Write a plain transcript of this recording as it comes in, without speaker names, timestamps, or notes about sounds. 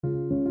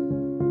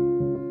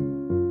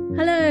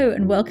Hello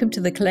and welcome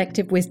to the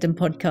Collective Wisdom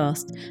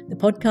Podcast, the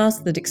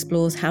podcast that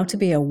explores how to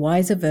be a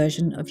wiser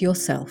version of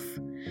yourself.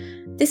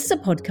 This is a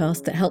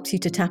podcast that helps you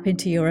to tap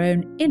into your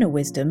own inner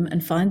wisdom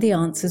and find the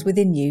answers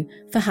within you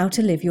for how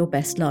to live your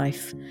best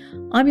life.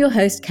 I'm your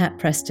host, Kat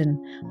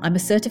Preston. I'm a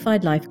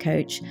certified life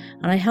coach,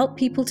 and I help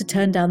people to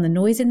turn down the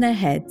noise in their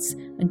heads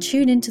and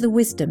tune into the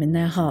wisdom in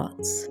their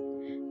hearts.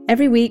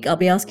 Every week, I'll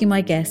be asking my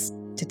guests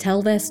to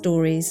tell their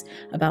stories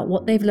about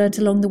what they've learned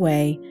along the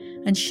way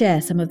and share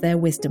some of their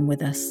wisdom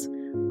with us.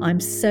 I'm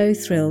so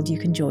thrilled you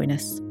can join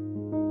us.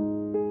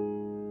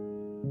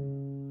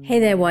 Hey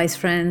there, wise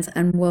friends,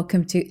 and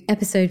welcome to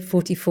episode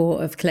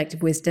 44 of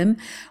Collective Wisdom,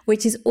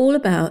 which is all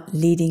about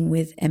leading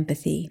with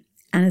empathy.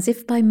 And as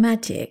if by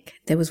magic,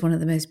 there was one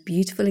of the most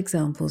beautiful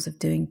examples of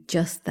doing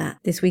just that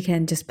this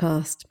weekend just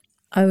passed.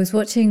 I was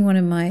watching one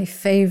of my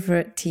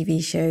favourite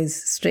TV shows,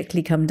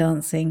 Strictly Come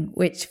Dancing,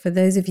 which for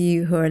those of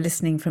you who are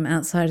listening from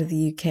outside of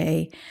the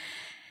UK,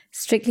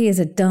 Strictly is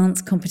a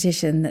dance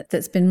competition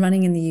that's been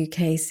running in the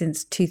UK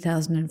since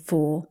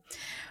 2004,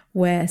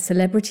 where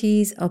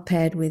celebrities are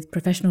paired with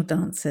professional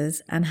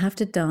dancers and have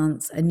to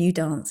dance a new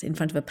dance in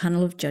front of a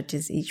panel of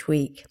judges each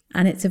week.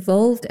 And it's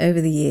evolved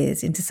over the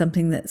years into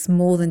something that's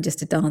more than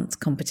just a dance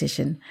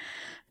competition.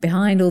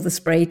 Behind all the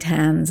spray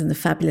tans and the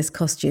fabulous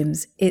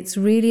costumes, it's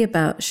really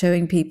about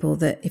showing people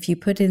that if you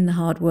put in the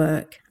hard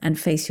work and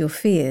face your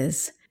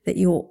fears, that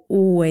you're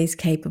always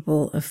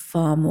capable of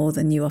far more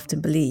than you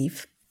often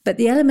believe. But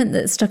the element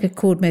that struck a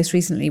chord most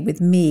recently with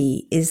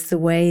me is the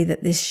way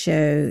that this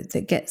show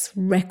that gets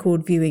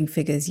record viewing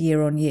figures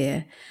year on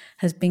year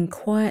has been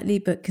quietly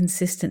but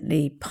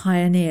consistently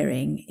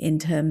pioneering in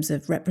terms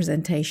of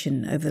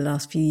representation over the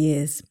last few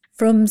years.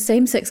 From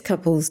same-sex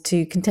couples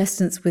to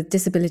contestants with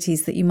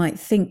disabilities that you might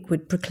think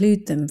would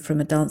preclude them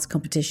from a dance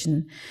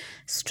competition,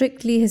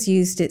 Strictly has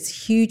used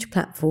its huge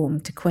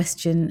platform to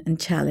question and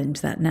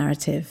challenge that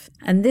narrative.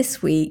 And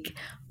this week,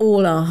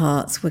 all our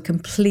hearts were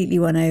completely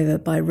won over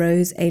by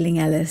Rose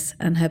Ayling-Ellis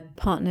and her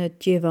partner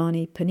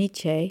Giovanni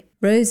Pernice.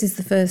 Rose is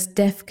the first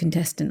deaf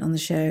contestant on the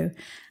show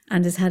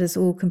and has had us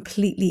all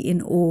completely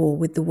in awe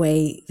with the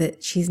way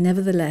that she's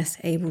nevertheless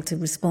able to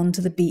respond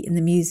to the beat in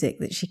the music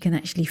that she can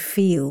actually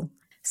feel.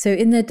 So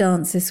in their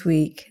dance this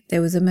week, there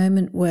was a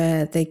moment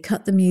where they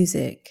cut the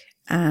music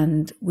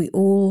and we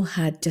all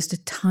had just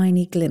a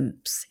tiny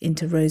glimpse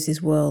into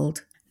Rose's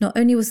world. Not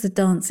only was the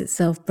dance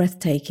itself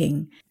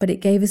breathtaking, but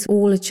it gave us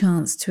all a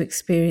chance to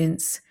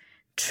experience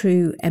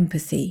true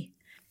empathy.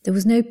 There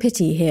was no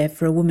pity here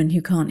for a woman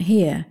who can't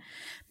hear,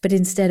 but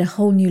instead a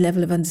whole new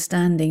level of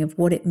understanding of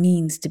what it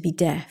means to be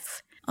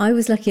deaf. I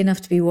was lucky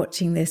enough to be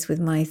watching this with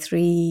my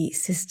three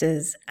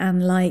sisters,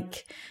 and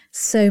like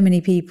so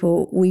many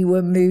people, we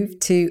were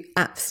moved to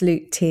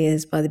absolute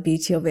tears by the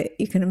beauty of it.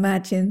 You can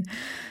imagine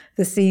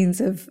the scenes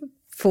of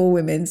four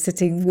women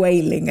sitting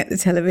wailing at the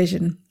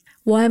television.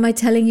 Why am I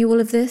telling you all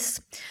of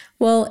this?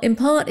 Well, in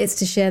part, it's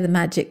to share the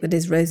magic that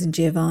is Rose and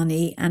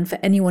Giovanni, and for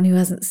anyone who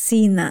hasn't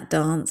seen that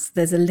dance,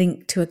 there's a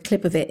link to a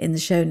clip of it in the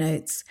show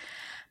notes.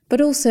 But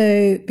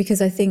also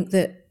because I think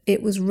that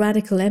it was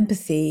radical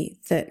empathy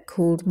that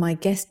called my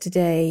guest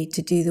today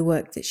to do the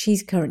work that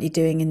she's currently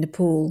doing in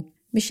Nepal.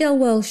 Michelle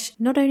Welsch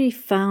not only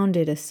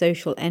founded a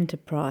social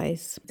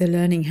enterprise, the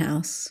Learning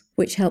House,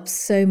 which helps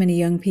so many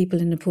young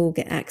people in Nepal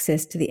get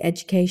access to the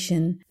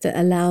education that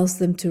allows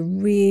them to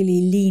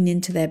really lean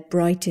into their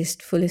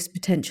brightest, fullest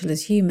potential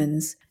as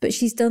humans, but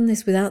she's done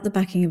this without the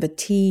backing of a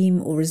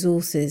team or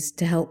resources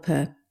to help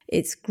her.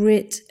 It's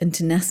grit and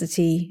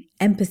tenacity,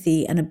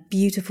 empathy, and a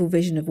beautiful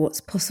vision of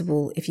what's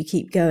possible if you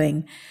keep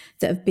going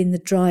that have been the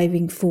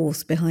driving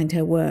force behind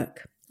her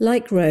work.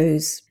 Like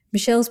Rose,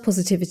 Michelle's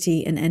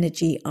positivity and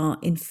energy are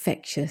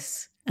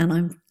infectious, and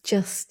I'm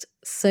just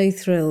so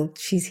thrilled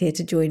she's here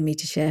to join me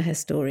to share her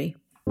story.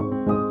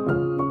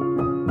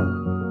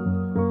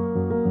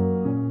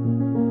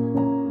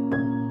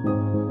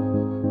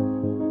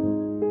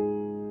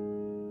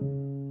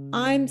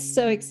 I'm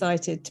so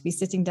excited to be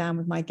sitting down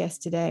with my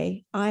guest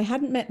today. I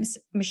hadn't met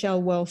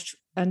Michelle Welsch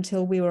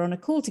until we were on a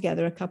call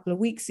together a couple of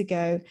weeks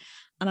ago,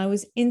 and I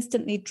was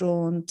instantly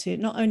drawn to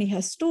not only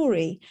her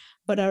story,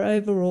 but her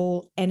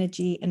overall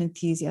energy and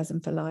enthusiasm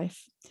for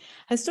life.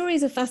 Her story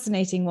is a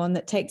fascinating one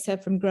that takes her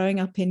from growing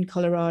up in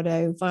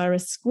Colorado via a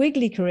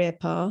squiggly career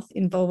path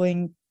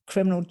involving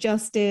criminal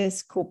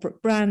justice,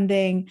 corporate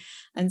branding,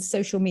 and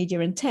social media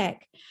and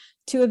tech,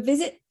 to a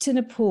visit to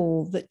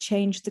Nepal that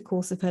changed the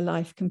course of her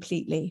life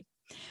completely.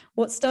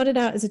 What started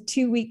out as a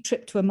 2-week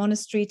trip to a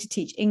monastery to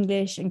teach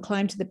English and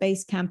climb to the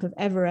base camp of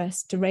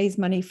Everest to raise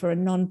money for a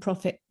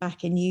non-profit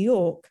back in New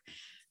York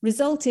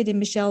resulted in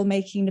Michelle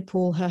making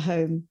Nepal her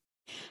home.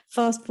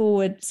 Fast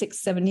forward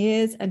 6-7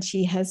 years, and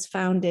she has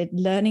founded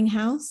Learning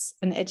House,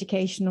 an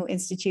educational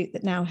institute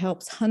that now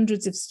helps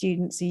hundreds of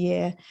students a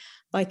year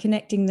by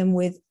connecting them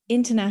with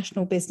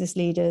international business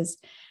leaders,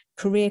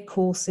 career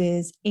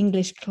courses,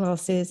 English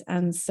classes,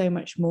 and so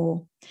much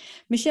more.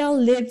 Michelle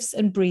lives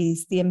and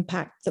breathes the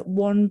impact that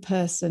one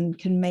person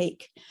can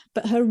make,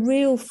 but her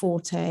real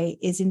forte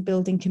is in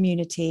building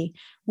community,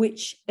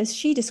 which, as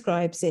she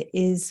describes it,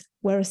 is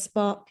where a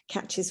spark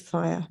catches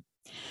fire.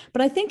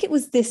 But I think it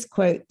was this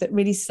quote that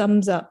really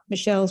sums up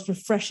Michelle's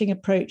refreshing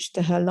approach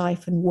to her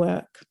life and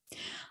work.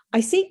 I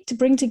seek to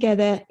bring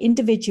together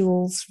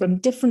individuals from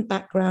different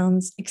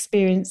backgrounds,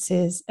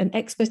 experiences, and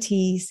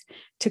expertise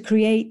to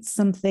create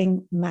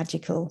something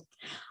magical.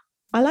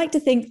 I like to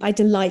think I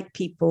delight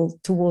people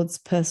towards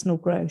personal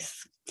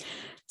growth.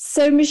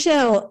 So,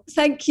 Michelle,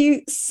 thank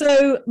you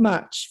so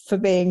much for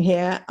being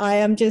here. I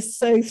am just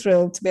so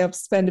thrilled to be able to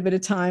spend a bit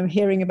of time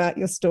hearing about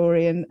your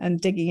story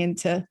and digging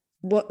into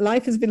what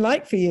life has been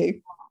like for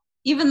you.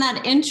 Even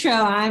that intro,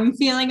 I'm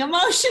feeling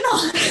emotional.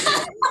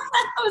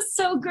 That was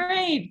so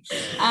great.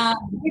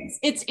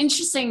 It's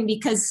interesting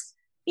because,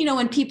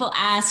 when people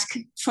ask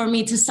for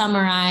me to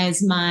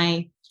summarize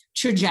my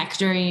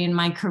trajectory and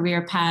my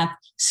career path,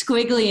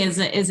 squiggly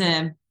is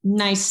a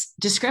nice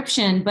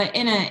description, but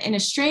in a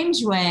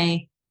strange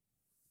way,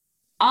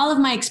 all of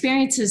my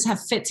experiences have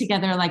fit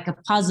together like a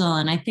puzzle.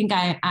 And I think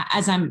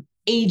as I'm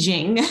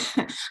aging,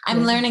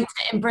 I'm learning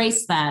to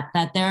embrace that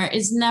there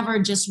is never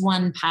just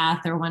one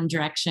path or one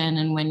direction.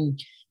 And when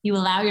you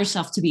allow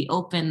yourself to be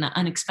open, the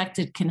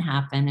unexpected can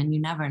happen and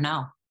you never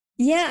know.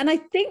 Yeah. And I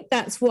think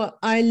that's what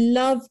I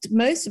loved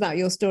most about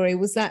your story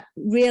was that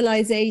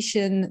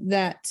realization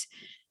that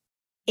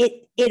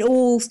it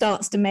all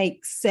starts to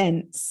make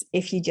sense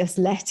if you just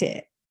let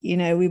it.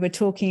 We were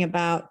talking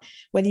about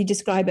whether you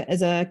describe it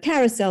as a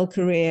carousel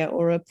career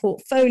or a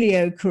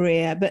portfolio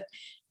career, but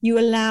you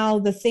allow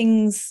the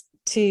things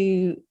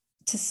to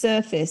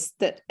surface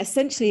that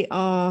essentially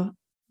are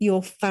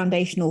your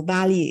foundational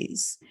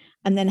values.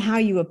 And then how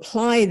you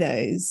apply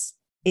those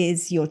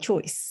is your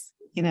choice.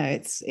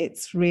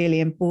 It's really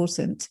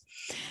important.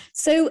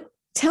 So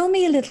tell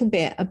me a little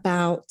bit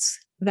about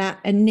that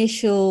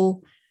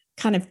initial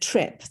kind of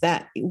trip,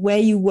 that where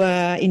you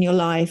were in your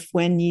life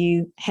when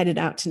you headed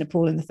out to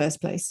Nepal in the first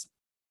place.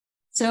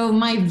 So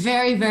my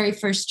very, very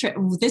first trip,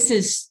 this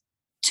is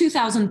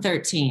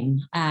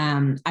 2013.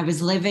 I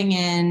was living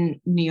in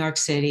New York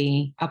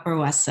City, Upper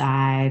West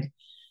Side.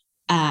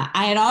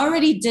 I had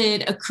already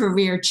did a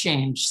career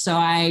change. So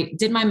I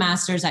did my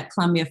master's at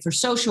Columbia for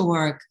social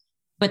work,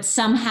 but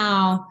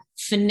somehow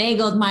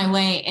finagled my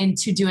way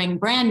into doing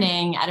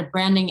branding at a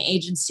branding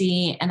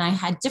agency. And I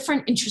had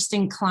different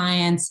interesting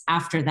clients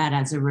after that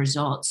as a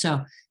result.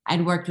 So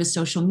I'd worked with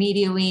Social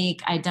Media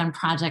Week. I'd done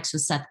projects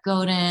with Seth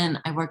Godin.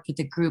 I worked with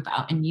a group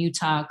out in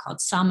Utah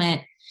called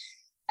Summit.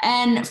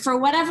 And for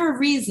whatever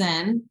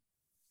reason,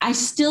 I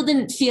still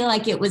didn't feel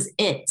like it was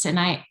it. And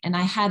I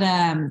had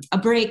a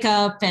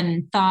breakup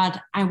and thought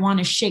I want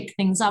to shake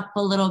things up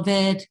a little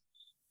bit,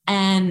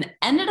 and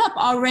ended up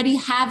already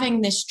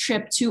having this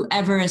trip to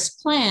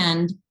Everest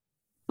planned.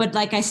 But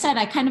like I said,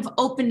 I kind of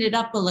opened it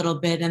up a little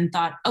bit and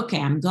thought, okay,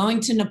 I'm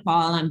going to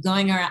Nepal. I'm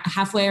going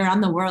halfway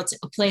around the world to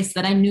a place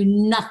that I knew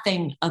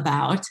nothing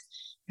about.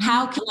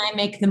 How can I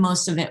make the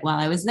most of it while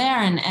I was there?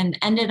 And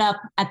ended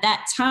up at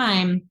that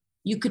time,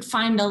 you could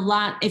find a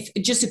lot. If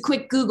just a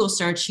quick Google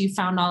search, you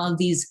found all of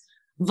these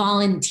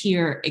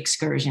volunteer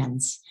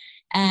excursions.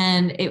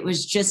 And it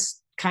was just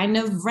kind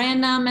of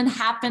random and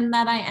happened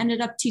that I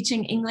ended up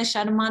teaching English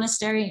at a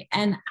monastery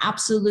and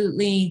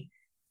absolutely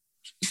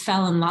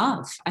fell in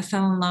love. I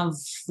fell in love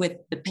with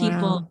the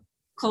people,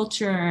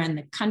 culture, and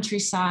the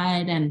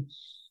countryside. And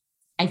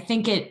I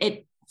think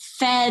it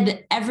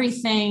fed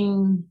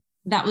everything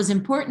that was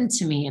important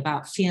to me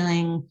about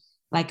feeling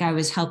like I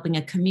was helping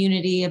a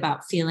community,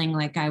 about feeling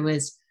like I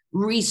was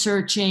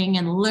researching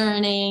and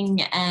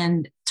learning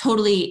and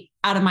totally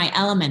out of my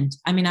element.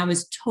 I mean, I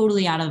was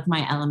totally out of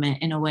my element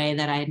in a way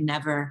that I had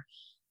never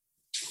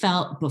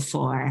felt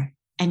before.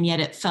 And yet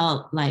it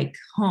felt like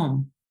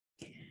home.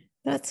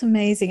 That's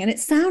amazing. And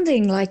it's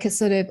sounding like a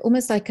sort of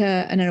almost like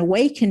an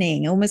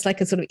awakening, almost like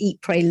a sort of eat,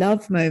 pray,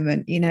 love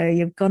moment.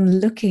 You've gone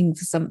looking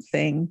for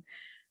something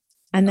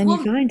and then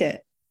you find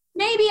it.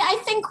 Maybe I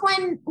think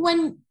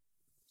when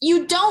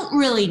you don't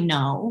really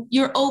know,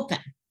 you're open.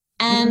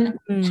 And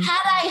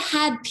had I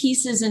had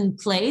pieces in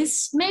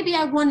place, maybe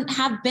I wouldn't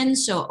have been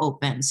so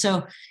open.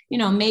 So,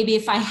 maybe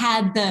if I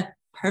had the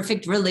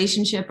perfect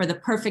relationship or the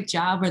perfect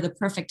job or the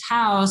perfect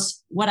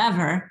house,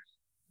 whatever,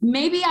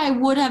 maybe I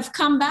would have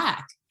come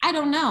back. I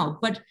don't know,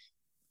 but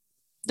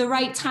the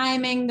right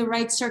timing, the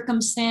right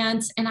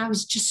circumstance. And I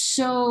was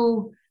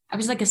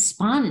like a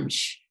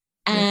sponge.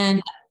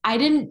 And I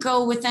didn't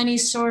go with any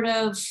sort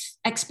of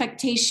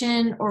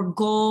expectation or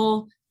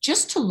goal,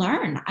 just to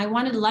learn. I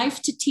wanted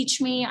life to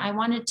teach me. I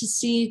wanted to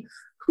see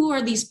who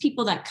are these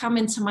people that come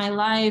into my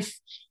life.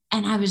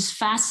 And I was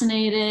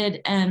fascinated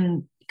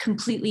and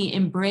completely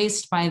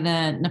embraced by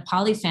the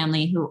Nepali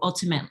family, who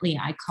ultimately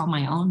I call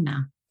my own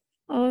now.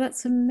 Oh,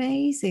 that's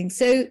amazing.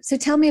 So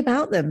tell me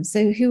about them.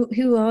 So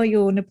who are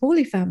your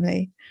Nepali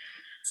family?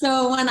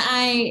 So when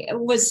I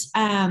was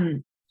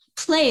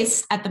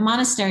placed at the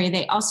monastery,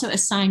 they also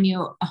assign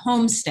you a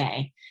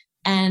homestay.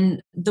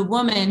 And the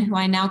woman who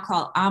I now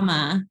call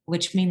Amma,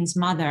 which means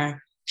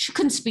mother, she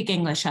couldn't speak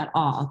English at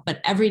all.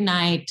 But every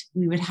night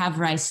we would have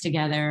rice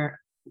together.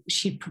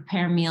 She'd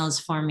prepare meals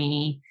for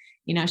me.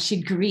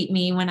 She'd greet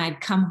me when I'd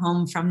come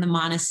home from the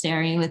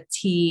monastery with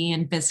tea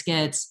and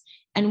biscuits.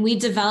 And we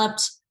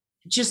developed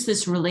just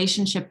this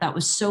relationship that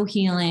was so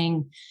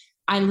healing.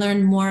 I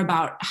learned more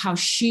about how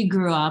she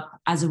grew up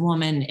as a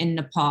woman in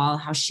Nepal,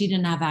 how she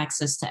didn't have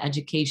access to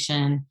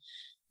education,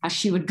 how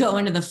she would go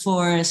into the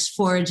forest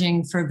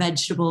foraging for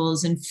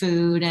vegetables and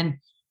food. And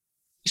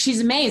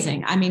she's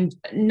amazing. I mean,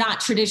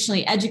 not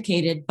traditionally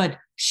educated, but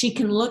she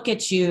can look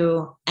at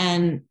you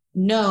and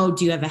know,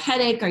 do you have a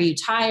headache? Are you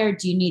tired?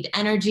 Do you need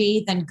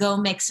energy? Then go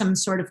make some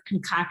sort of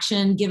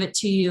concoction, give it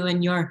to you,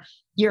 and you're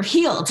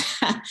healed.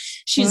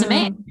 She's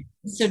amazing.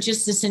 So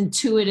just this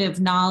intuitive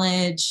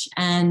knowledge.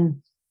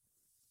 And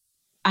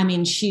I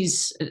mean,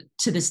 she's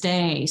to this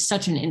day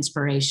such an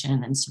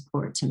inspiration and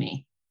support to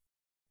me.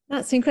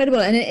 That's incredible.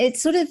 And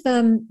it's sort of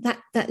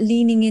that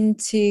leaning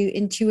into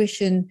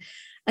intuition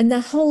and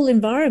the whole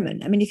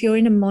environment. I mean, if you're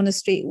in a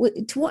monastery,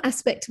 to what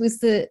aspect was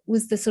the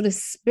sort of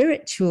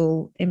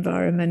spiritual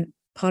environment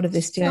part of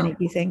this journey,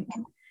 do you think?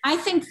 I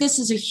think this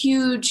is a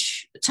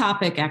huge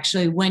topic,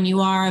 actually. When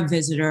you are a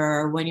visitor,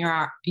 or when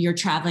you're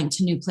traveling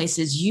to new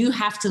places, you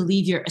have to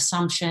leave your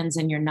assumptions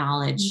and your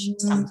knowledge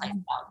someplace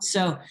else.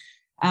 So,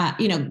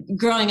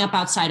 growing up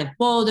outside of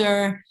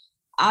Boulder,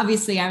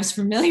 obviously I was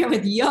familiar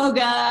with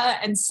yoga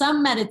and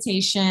some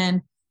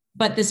meditation.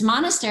 But this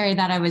monastery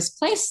that I was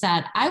placed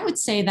at, I would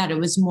say that it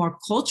was more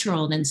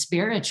cultural than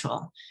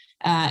spiritual.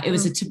 It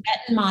was a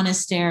Tibetan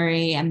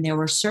monastery, and there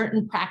were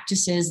certain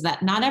practices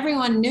that not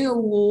everyone knew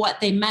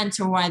what they meant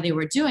or why they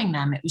were doing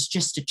them. It was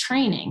just a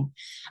training.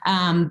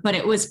 But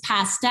it was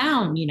passed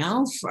down,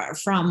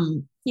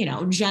 from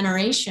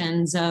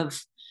generations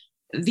of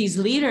these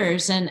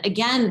leaders. And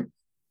again,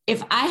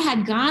 if I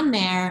had gone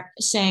there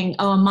saying,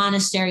 oh, a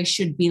monastery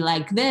should be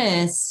like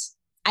this,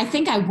 I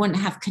think I wouldn't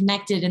have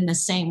connected in the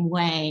same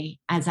way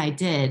as I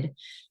did.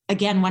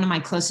 Again, one of my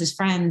closest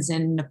friends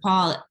in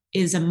Nepal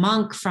is a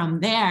monk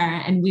from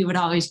there. And we would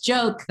always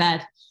joke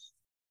that,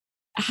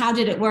 how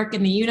did it work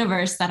in the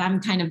universe that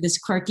I'm kind of this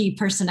quirky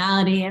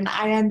personality and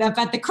I end up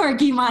at the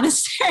quirky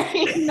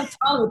monastery in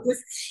Nepal?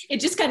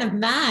 It just kind of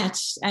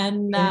matched.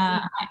 And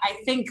I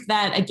think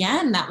that,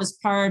 again, that was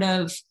part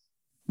of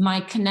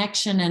my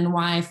connection and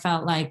why I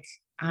felt like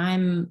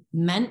I'm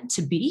meant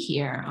to be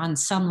here on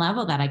some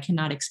level that I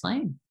cannot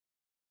explain.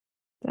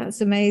 That's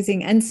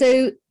amazing. And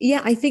so,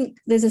 yeah, I think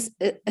there's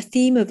a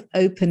theme of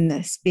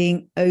openness,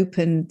 being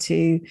open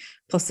to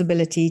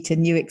possibility, to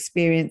new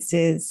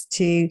experiences,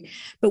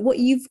 but what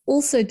you've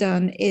also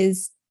done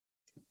is,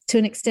 to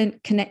an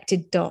extent,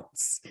 connected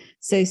dots.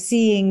 So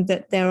seeing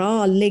that there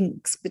are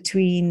links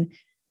between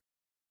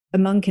a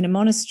monk in a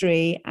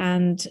monastery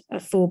and a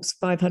Forbes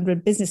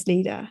 500 business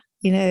leader.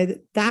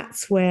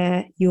 That's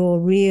where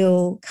your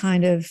real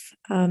kind of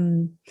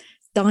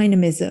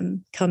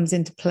dynamism comes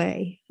into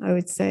play, I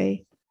would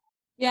say.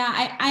 Yeah,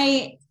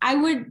 I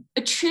would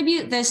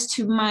attribute this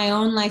to my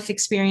own life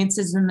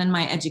experiences and then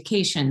my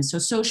education. So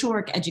social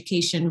work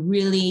education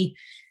really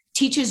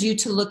teaches you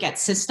to look at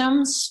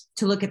systems,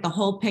 to look at the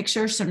whole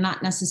picture. So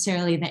not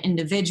necessarily the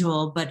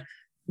individual, but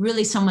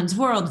really someone's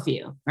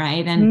worldview,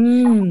 right?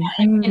 And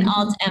in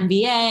Alt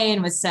MBA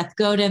and with Seth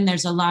Godin,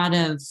 there's a lot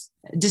of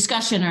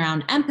discussion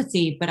around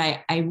empathy, but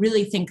I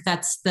really think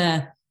that's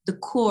the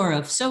core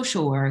of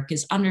social work,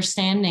 is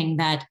understanding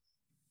that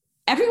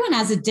everyone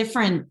has a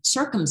different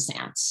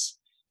circumstance,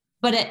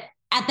 but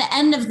at the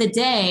end of the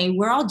day,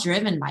 we're all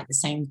driven by the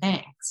same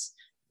things.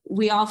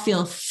 We all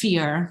feel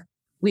fear.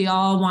 We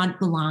all want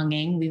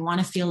belonging. We want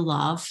to feel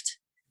loved.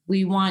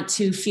 We want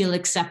to feel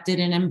accepted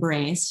and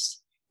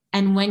embraced.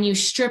 And when you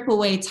strip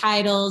away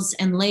titles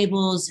and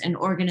labels and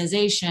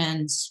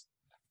organizations,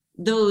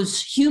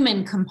 those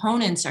human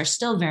components are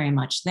still very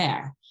much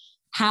there.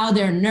 How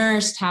they're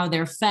nursed, how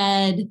they're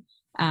fed,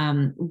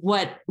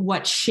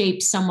 what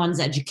shapes someone's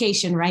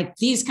education, right?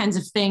 These kinds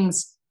of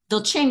things,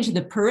 they'll change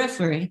the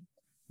periphery,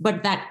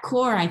 but that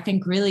core, I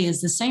think, really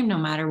is the same no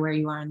matter where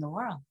you are in the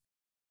world.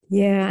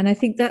 Yeah, and I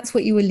think that's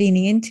what you were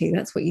leaning into.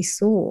 That's what you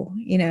saw,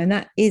 and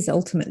that is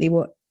ultimately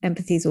what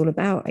empathy is all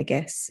about, I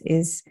guess,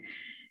 is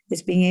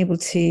being able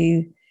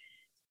to,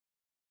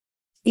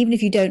 even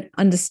if you don't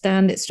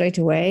understand it straight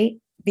away,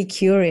 be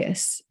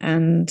curious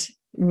and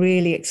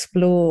really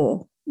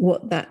explore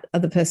what that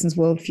other person's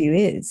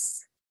worldview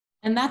is.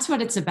 And that's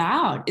what it's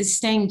about, is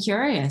staying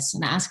curious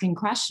and asking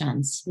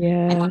questions.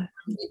 Yeah. And when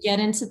we get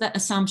into the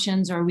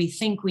assumptions, or we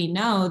think we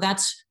know,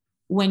 that's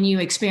when you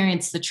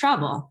experience the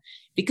trouble,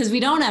 because we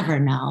don't ever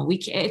know.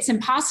 It's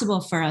impossible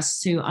for us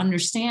to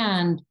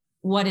understand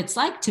what it's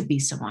like to be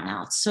someone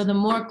else. So the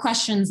more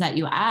questions that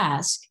you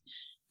ask,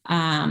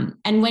 and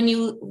when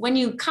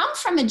you come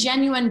from a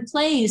genuine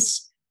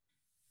place,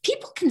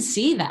 people can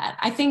see that.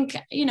 I think,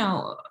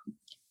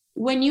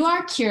 when you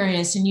are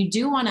curious and you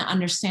do want to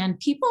understand,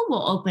 people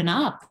will open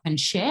up and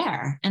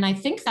share. And I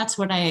think that's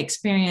what I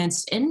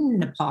experienced in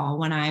Nepal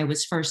when I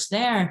was first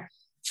there,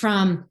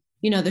 from,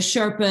 the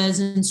Sherpas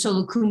in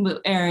Solukhumbu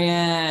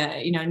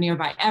area,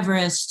 nearby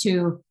Everest,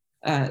 to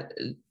the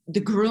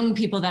Gurung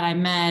people that I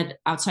met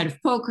outside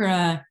of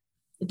Pokhara.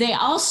 They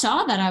all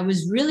saw that I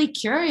was really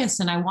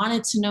curious and I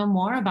wanted to know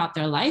more about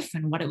their life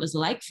and what it was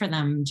like for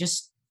them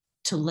just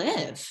to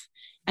live.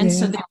 And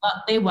so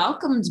they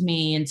welcomed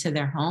me into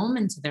their home,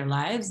 into their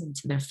lives,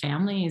 into their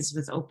families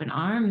with open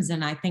arms.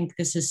 And I think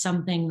this is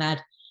something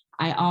that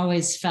I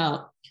always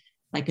felt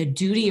like a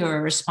duty or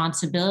a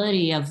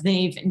responsibility of,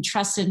 they've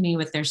entrusted me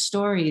with their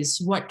stories.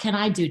 What can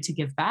I do to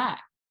give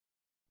back?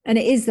 And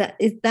it's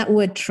that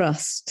word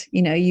trust.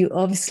 You know, you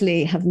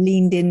obviously have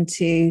leaned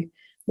into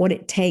what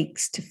it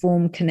takes to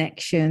form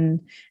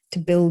connection, to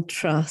build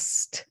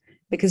trust,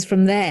 because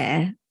from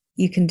there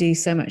you can do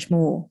so much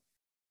more.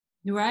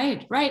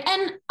 Right.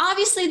 And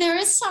obviously there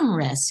is some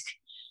risk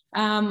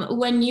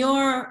when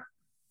you're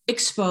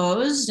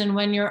exposed and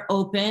when you're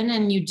open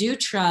and you do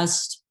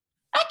trust,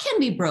 that can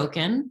be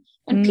broken,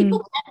 and people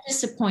can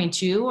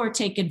disappoint you or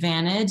take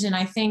advantage. And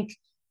I think,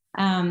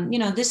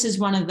 this is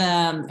one of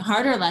the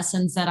harder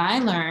lessons that I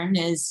learned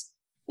is,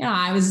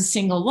 I was a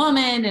single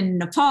woman in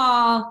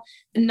Nepal.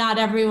 Not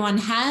everyone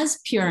has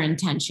pure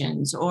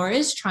intentions or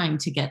is trying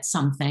to get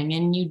something.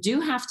 And you do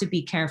have to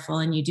be careful,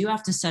 and you do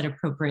have to set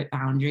appropriate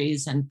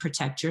boundaries and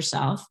protect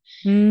yourself.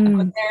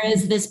 But there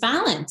is this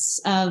balance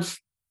of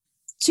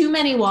too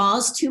many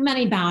walls, too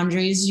many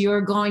boundaries. You're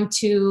going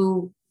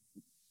to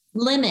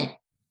limit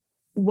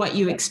what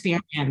you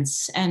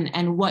experience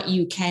and what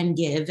you can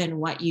give and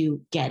what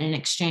you get in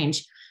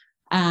exchange.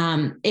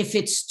 If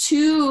it's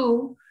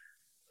too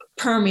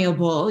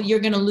permeable, you're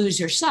going to lose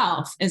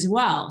yourself as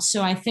well.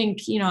 So I think,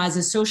 as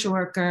a social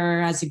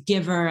worker, as a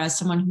giver, as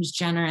someone who's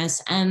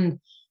generous and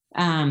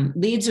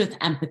leads with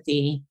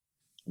empathy,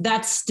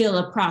 that's still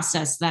a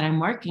process that I'm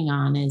working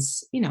on,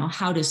 is,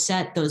 how to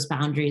set those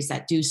boundaries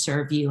that do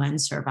serve you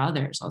and serve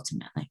others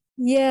ultimately.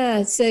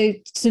 Yeah. So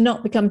to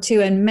not become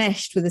too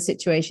enmeshed with the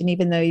situation,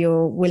 even though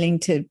you're willing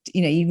to,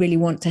 you really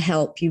want to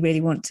help, you really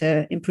want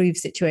to improve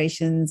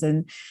situations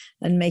and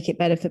make it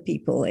better for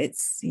people.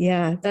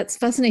 That's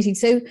fascinating.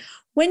 So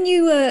when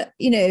you were,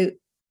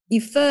 you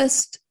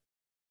first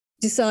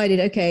decided,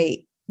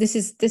 okay, this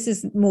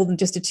is more than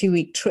just a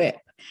 2-week trip.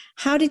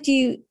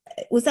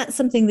 Was that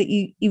something that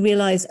you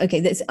realized,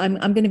 okay, I'm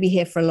going to be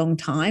here for a long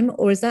time,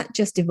 or is that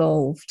just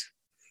evolved?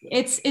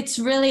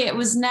 It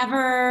was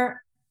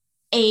never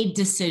a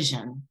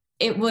decision.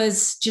 It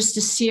was just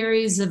a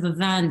series of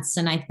events.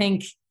 And I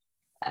think,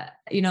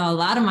 a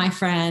lot of my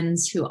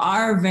friends who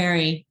are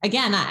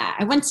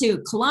I went to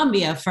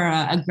Columbia for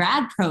a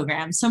grad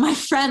program. So my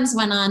friends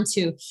went on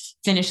to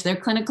finish their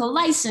clinical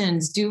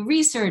license, do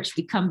research,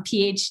 become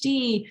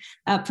PhD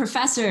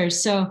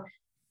professors. So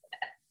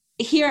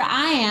here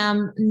I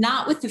am,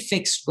 not with a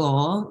fixed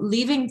goal,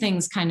 leaving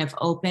things kind of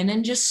open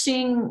and just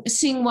seeing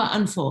what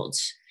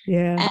unfolds.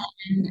 Yeah.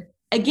 And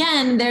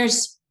again,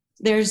 there's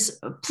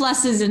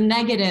pluses and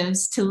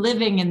negatives to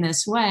living in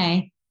this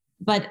way,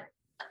 but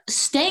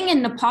staying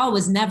in Nepal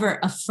was never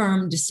a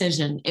firm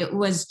decision. It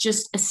was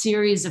just a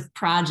series of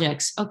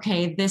projects.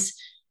 Okay, this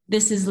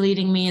is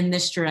leading me in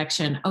this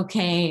direction.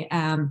 Okay,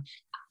 I'm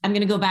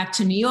going to go back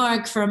to New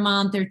York for a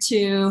month or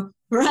two,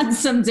 run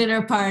some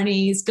dinner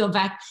parties, go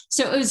back.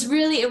 So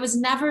it was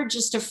never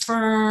just a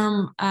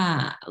firm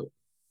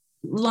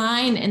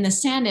line in the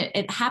sand.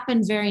 It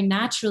happened very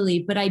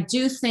naturally. But I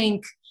do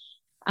think,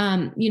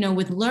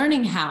 with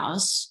Learning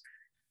House,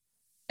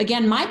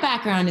 again, my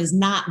background is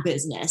not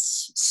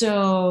business.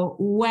 So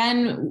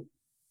when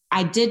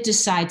I did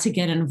decide to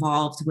get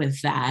involved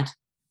with that,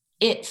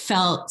 it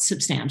felt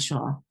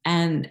substantial.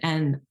 And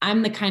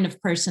I'm the kind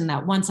of person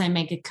that once I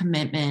make a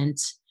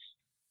commitment,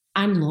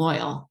 I'm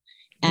loyal.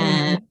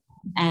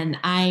 And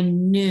I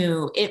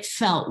knew it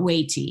felt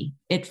weighty.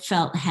 It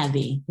felt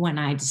heavy when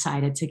I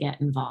decided to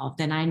get involved.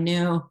 And I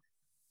knew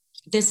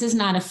this is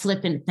not a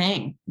flippant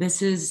thing.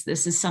 This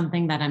is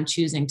something that I'm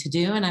choosing to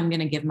do, and I'm going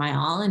to give my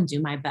all and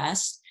do my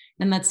best.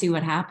 And let's see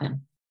what happens.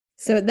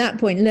 So at that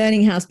point,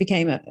 Learning House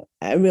became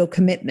a real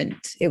commitment.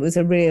 It was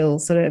a real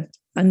sort of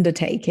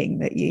undertaking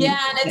that you.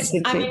 Yeah,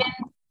 and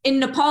in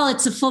Nepal,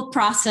 it's a full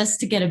process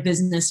to get a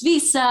business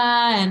visa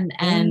and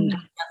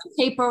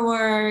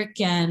paperwork,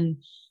 and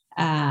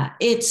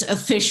it's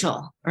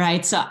official,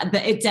 right? So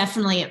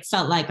it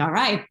felt like, all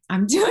right,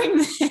 I'm doing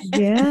this.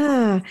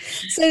 Yeah.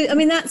 So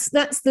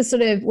that's the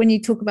sort of, when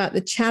you talk about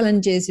the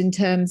challenges in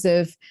terms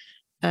of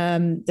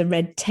the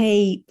red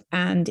tape,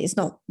 and it's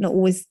not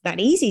always that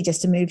easy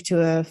just to move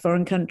to a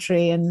foreign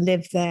country and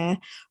live there.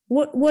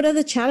 What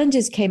other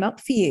challenges came up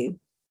for you?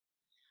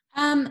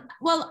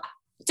 Well,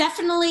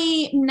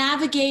 definitely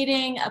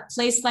navigating a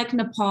place like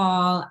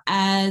Nepal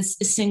as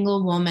a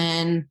single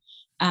woman.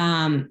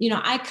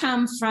 I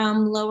come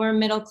from lower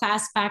middle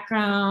class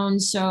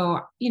background, so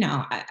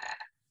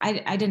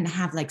I didn't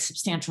have like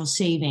substantial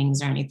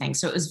savings or anything.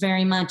 So it was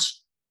very much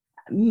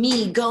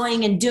me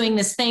going and doing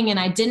this thing, and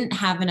I didn't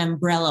have an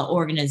umbrella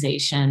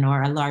organization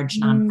or a large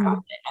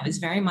nonprofit. I was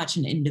very much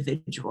an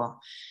individual.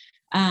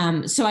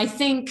 So I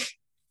think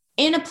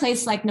in a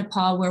place like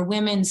Nepal, where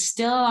women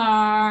still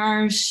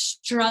are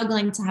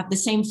struggling to have the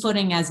same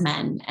footing as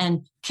men,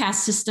 and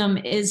caste system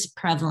is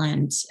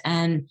prevalent,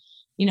 and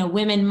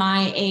women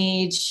my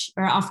age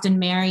are often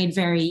married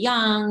very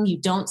young. You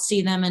don't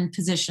see them in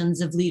positions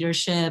of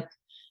leadership.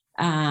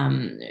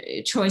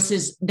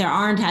 choices. There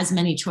aren't as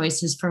many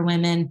choices for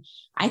women.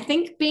 I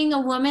think being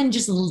a woman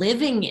just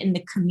living in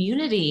the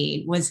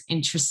community was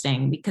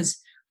interesting because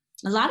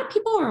a lot of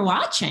people were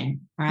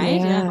watching,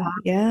 right?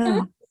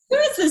 Yeah. Who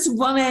is this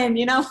woman,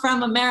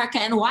 from America,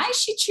 and why is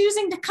she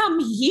choosing to come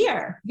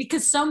here?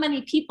 Because so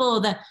many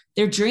people,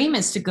 their dream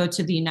is to go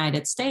to the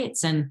United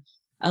States, and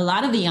a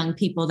lot of the young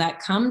people that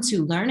come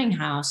to Learning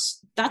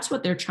House, that's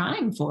what they're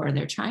trying for.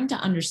 They're trying to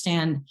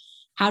understand,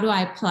 how do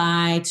I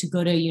apply to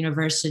go to a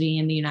university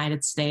in the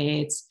United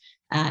States?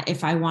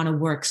 If I want to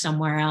work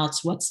somewhere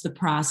else, what's the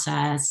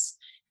process?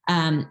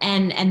 And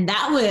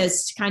that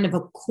was kind of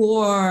a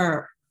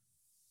core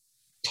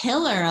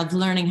pillar of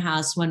Learning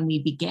House when we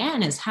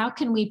began, is how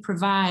can we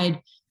provide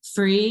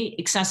free,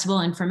 accessible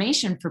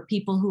information for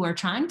people who are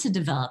trying to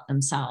develop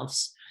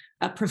themselves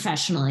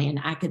professionally and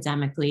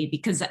academically?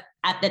 Because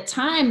at the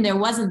time, there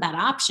wasn't that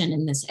option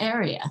in this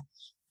area.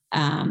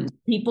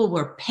 People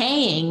were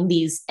paying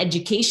these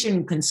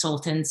education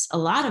consultants a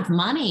lot of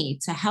money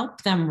to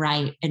help them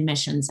write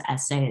admissions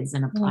essays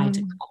and apply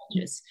to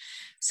colleges.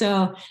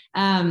 So,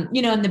 in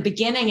the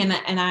beginning,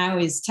 and I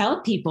always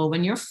tell people,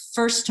 when you're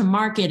first to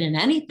market in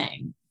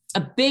anything,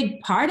 a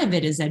big part of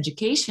it is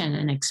education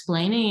and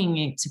explaining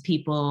it to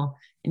people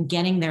and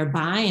getting their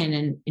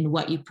buy-in in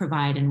what you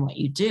provide and what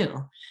you do.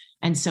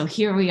 And so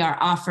here we are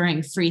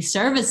offering free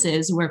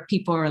services where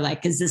people are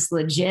like, is this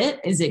legit?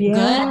 Is it good?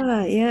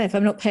 Yeah. If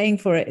I'm not paying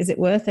for it, is it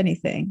worth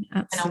anything?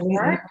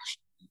 Absolutely.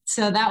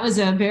 So that was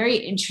a very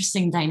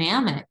interesting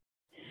dynamic.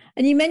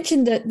 And you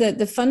mentioned that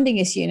the funding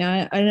issue.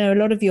 Now, I know a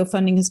lot of your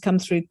funding has come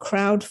through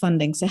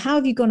crowdfunding. So how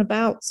have you gone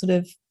about sort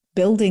of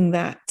building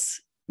that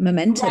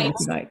momentum, if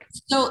you like?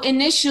 So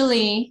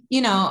initially,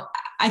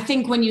 I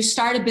think when you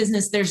start a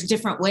business, there's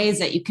different ways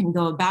that you can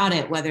go about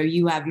it, whether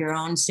you have your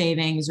own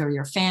savings or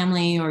your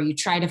family, or you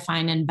try to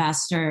find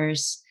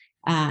investors.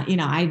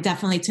 I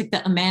definitely took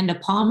the Amanda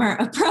Palmer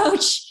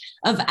approach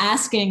of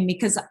asking,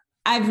 because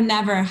I've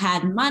never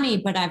had money,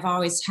 but I've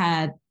always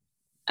had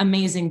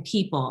amazing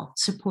people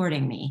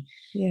supporting me.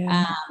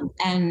 Yeah.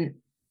 And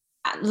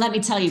let me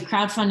tell you,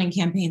 crowdfunding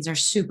campaigns are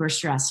super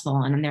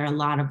stressful and they're a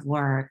lot of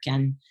work.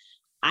 And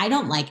I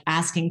don't like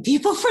asking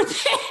people for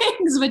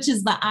things, which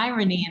is the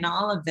irony in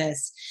all of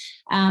this.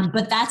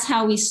 But that's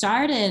how we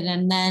started.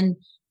 And then,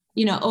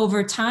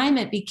 over time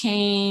it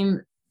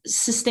became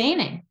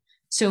sustaining.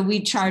 So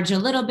we charge a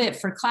little bit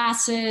for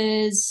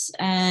classes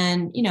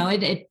and,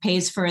 it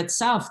pays for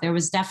itself. There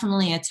was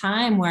definitely a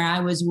time where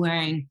I was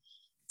wearing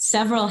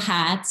several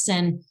hats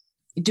and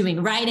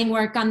doing writing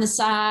work on the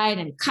side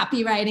and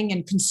copywriting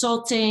and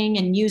consulting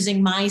and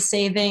using my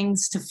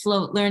savings to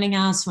float Learning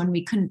House when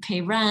we couldn't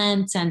pay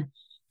rent. And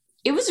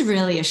it was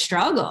really a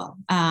struggle.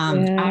 I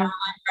remember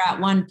at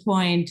one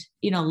point,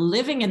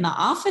 living in the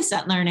office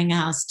at Learning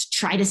House to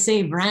try to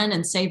save rent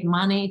and save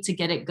money to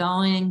get it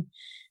going.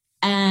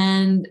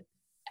 And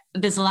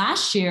this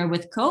last year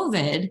with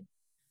COVID,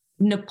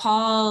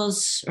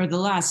 or the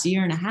last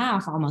year and a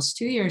half, almost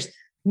 2 years,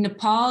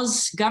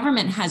 Nepal's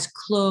government has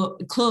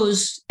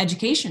closed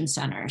education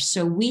centers.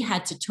 So we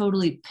had to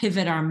totally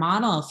pivot our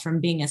model from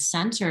being a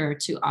center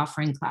to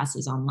offering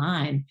classes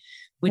online,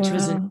 which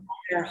was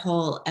another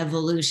whole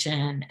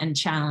evolution and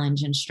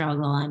challenge and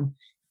struggle. And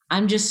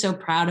I'm just so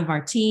proud of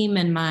our team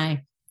and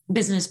my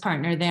business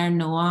partner there,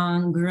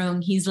 Noang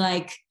Grung. He's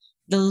like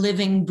the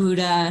living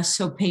Buddha,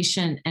 so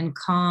patient and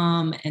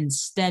calm and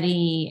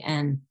steady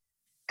and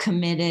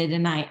committed.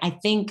 And I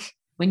think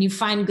when you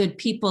find good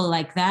people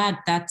like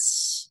that,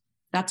 that's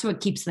what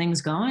keeps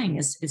things going,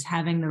 is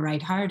having the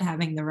right heart,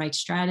 having the right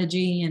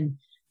strategy, and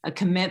a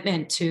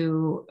commitment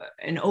to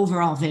an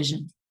overall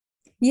vision.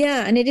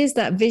 Yeah, and it is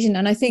that vision.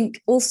 And I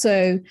think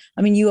also,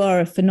 you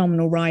are a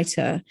phenomenal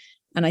writer,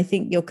 and I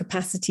think your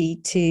capacity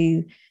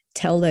to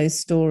tell those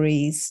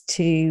stories,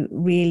 to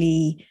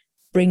really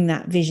bring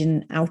that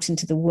vision out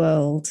into the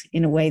world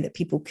in a way that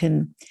people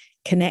can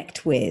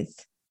connect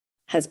with,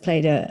 has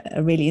played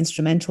a really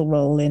instrumental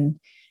role in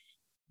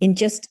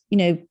just,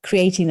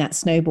 creating that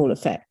snowball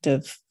effect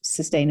of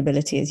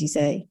sustainability, as you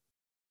say.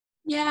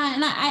 Yeah.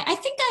 And I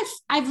think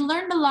I've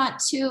learned a lot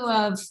too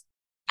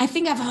I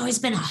think I've always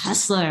been a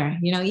hustler,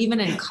 even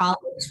in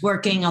college,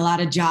 working a lot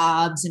of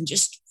jobs and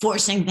just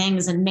forcing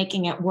things and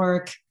making it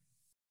work.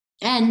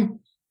 And,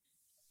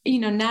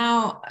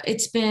 now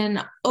it's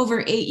been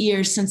over 8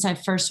 years since I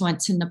first went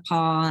to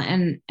Nepal,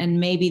 and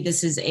maybe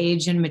this is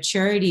age and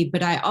maturity,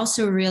 but I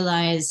also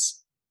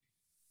realize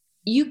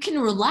you can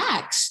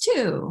relax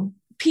too.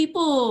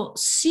 People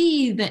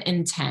see the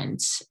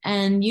intent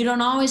and you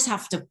don't always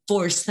have to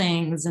force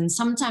things. And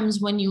sometimes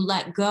when you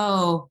let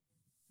go,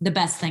 the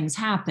best things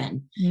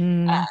happen.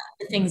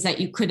 Things that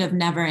you could have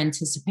never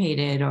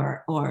anticipated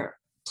or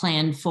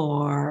planned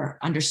for,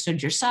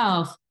 understood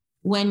yourself.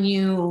 When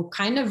you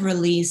kind of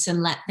release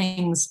and let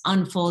things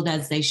unfold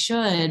as they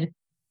should,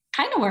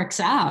 kind of works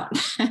out.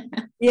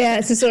 Yeah,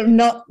 it's to sort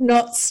of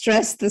not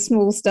stress the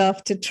small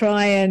stuff, to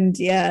try and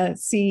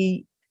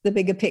see the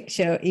bigger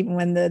picture, even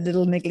when the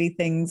little niggly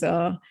things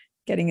are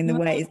getting in the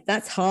way.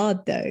 That's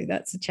hard though.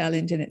 That's a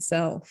challenge in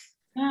itself.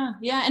 Yeah.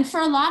 Yeah. And for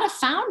a lot of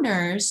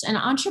founders and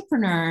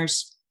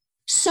entrepreneurs,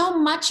 so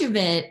much of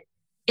it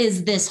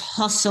is this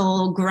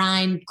hustle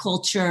grind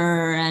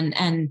culture,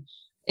 and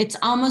it's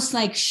almost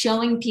like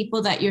showing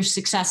people that you're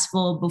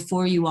successful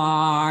before you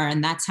are,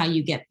 and that's how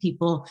you get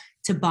people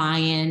to buy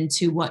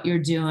into what you're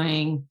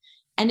doing.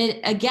 And it,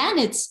 again,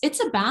 it's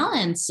a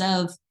balance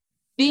of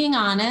being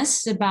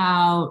honest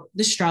about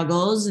the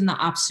struggles and the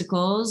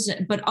obstacles,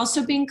 but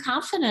also being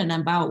confident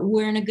about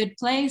we're in a good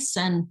place,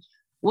 and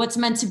what's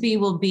meant to be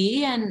will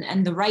be,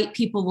 and the right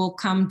people will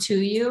come to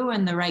you,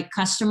 and the right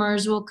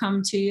customers will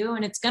come to you,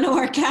 and it's going to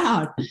work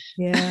out.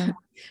 Yeah.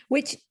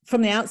 Which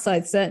from the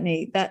outside,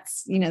 certainly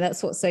that's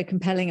what's so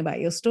compelling about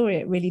your story.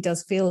 It really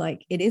does feel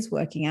like it is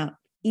working out,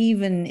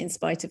 even in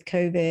spite of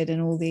COVID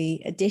and all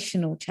the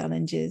additional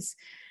challenges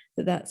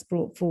that's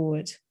brought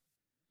forward.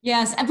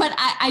 Yes, but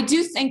I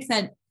do think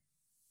that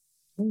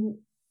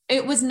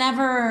it was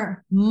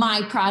never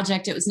my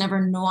project. It was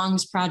never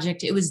Noang's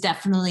project. It was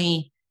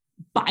definitely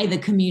by the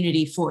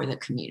community for the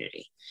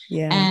community.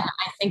 Yeah. And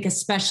I think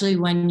especially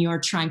when you're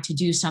trying to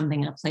do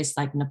something in a place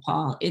like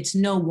Nepal, it's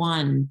no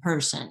one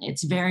person.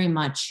 It's very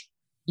much,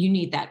 you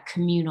need that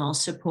communal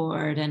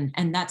support.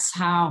 And that's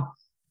how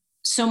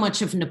so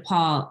much of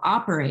Nepal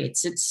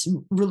operates. It's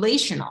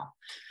relational.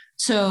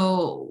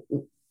 So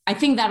I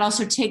think that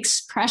also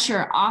takes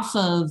pressure off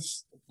of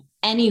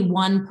any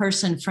one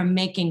person from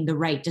making the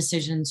right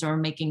decisions or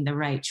making the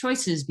right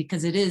choices,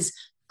 because it is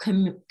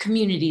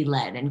community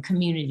led and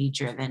community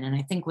driven. And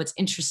I think what's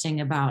interesting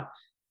about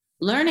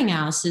Learning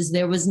House is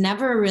there was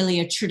never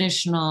really a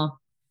traditional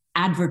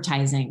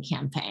advertising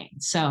campaign.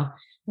 So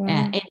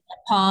in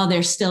Nepal,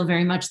 there's still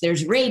very much,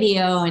 there's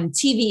radio and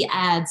TV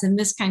ads and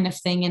this kind of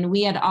thing. And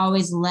we had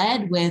always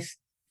led with,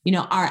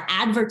 our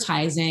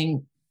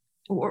advertising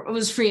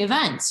was free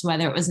events,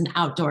 whether it was an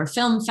outdoor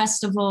film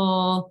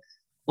festival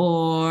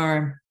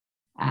or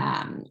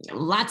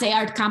latte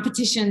art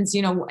competitions.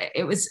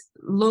 It was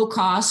low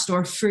cost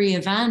or free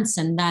events.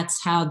 And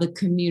that's how the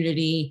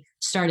community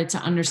started to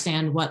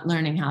understand what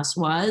Learning House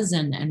was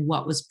and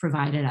what was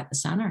provided at the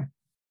center.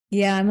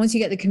 Yeah. And once you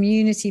get the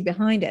community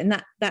behind it,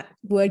 and that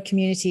word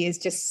community is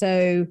just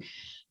so,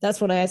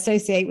 that's what I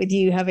associate with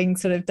you, having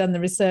sort of done the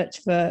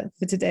research for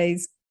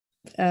today's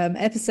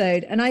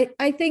episode. And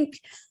I think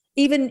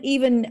even,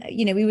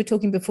 we were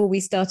talking before we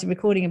started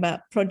recording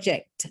about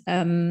Project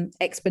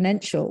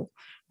Exponential,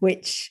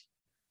 which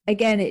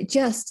again,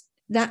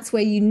 that's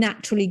where you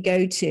naturally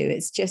go to.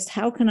 It's just,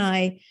 how can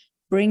I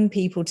bring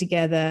people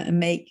together and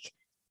make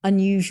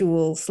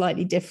unusual,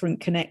 slightly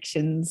different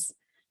connections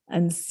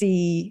and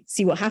see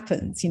what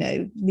happens,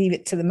 leave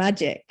it to the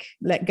magic,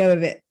 let go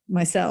of it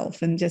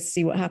myself and just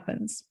see what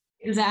happens.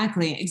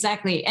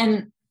 Exactly.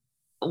 And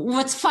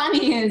what's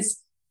funny is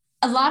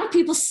a lot of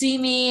people see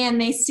me and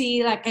they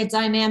see like a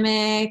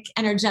dynamic,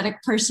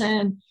 energetic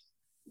person,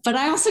 but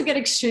I also get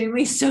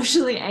extremely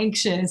socially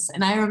anxious.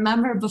 And I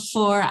remember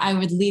before I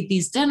would lead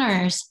these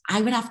dinners,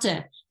 I'd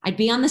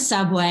be on the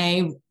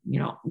subway,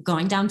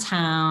 going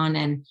downtown,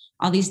 and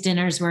all these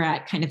dinners were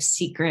at kind of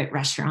secret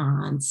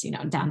restaurants,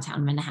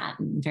 downtown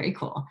Manhattan, very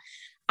cool.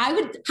 I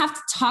would have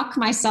to talk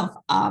myself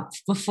up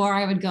before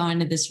I would go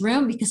into this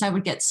room because I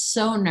would get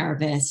so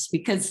nervous,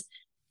 because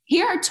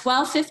here are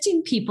 12,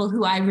 15 people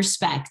who I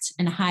respect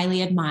and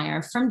highly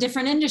admire from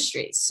different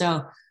industries.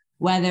 So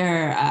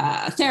whether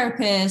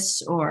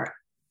therapists or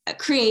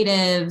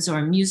creatives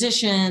or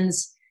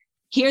musicians,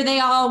 here they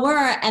all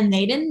were, and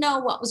they didn't know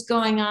what was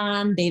going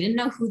on. They didn't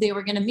know who they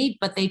were going to meet,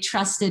 but they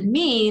trusted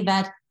me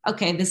that,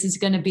 okay, this is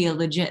going to be a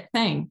legit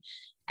thing.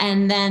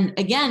 And then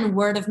again,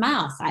 word of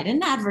mouth. I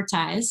didn't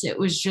advertise. It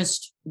was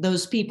just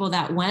those people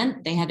that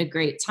went, they had a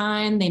great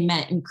time. They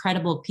met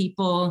incredible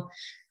people.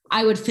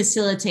 I would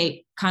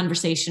facilitate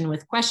conversation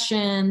with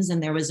questions,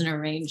 and there was an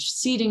arranged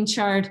seating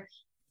chart.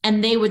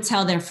 And they would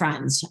tell their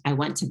friends, I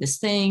went to this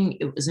thing.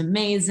 It was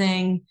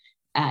amazing.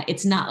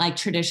 It's not like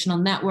traditional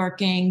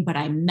networking, but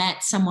I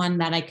met someone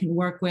that I can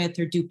work with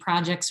or do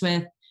projects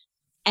with.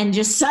 And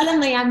just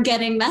suddenly I'm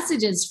getting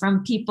messages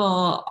from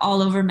people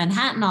all over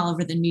Manhattan, all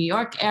over the New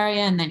York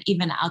area, and then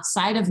even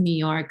outside of New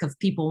York, of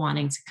people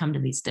wanting to come to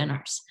these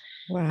dinners.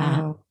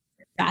 Wow.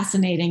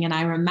 Fascinating. And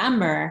I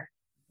remember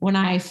when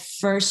I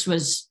first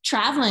was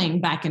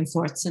traveling back and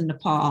forth to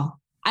Nepal,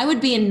 I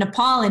would be in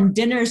Nepal and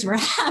dinners were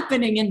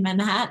happening in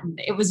Manhattan.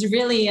 It was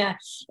really an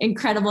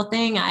incredible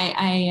thing.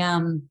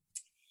 There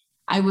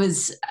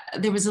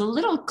was a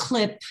little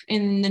clip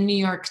in the New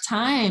York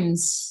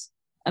Times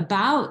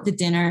about the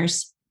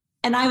dinners,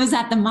 and I was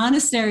at the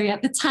monastery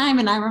at the time.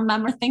 And I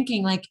remember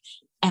thinking, like,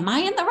 am I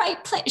in the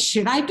right place?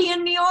 Should I be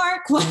in New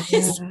York?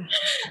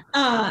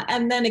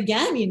 And then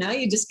again,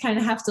 you just kind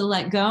of have to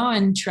let go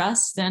and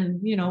trust, and,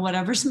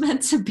 whatever's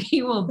meant to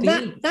be will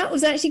be. That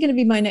was actually going to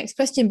be my next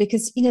question,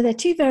 because, they're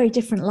two very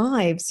different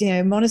lives,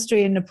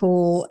 monastery in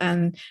Nepal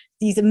and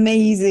these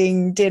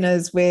amazing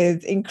dinners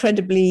with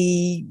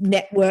incredibly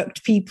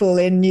networked people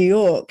in New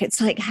York.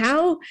 It's like,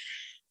 how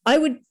I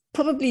would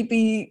probably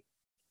be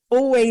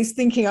always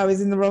thinking I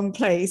was in the wrong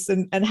place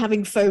and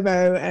having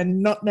FOMO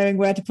and not knowing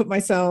where to put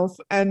myself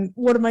and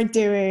what am I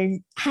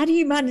doing? How do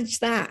you manage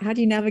that? How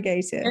do you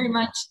navigate it? Very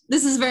much.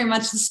 This is very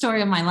much the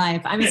story of my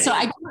life. I mean, so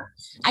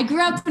I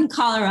grew up in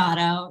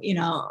Colorado,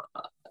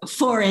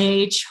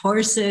 4-H,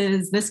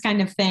 horses, this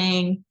kind of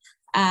thing.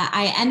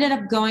 I ended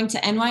up going to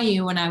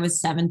NYU when I was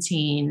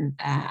 17.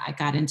 I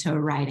got into a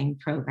writing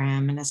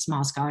program and a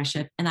small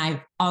scholarship. And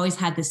I've always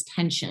had this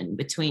tension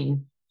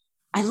between,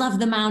 I love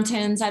the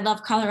mountains, I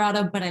love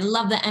Colorado, but I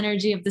love the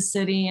energy of the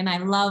city. And I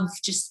love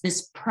just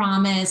this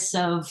promise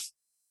of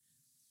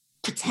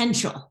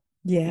potential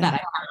that I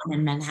found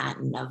in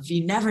Manhattan of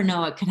you never know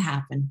what could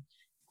happen.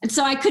 And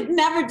so I could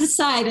never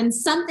decide. And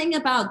something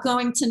about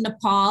going to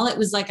Nepal, it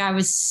was like I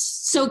was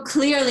so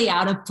clearly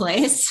out of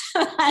place.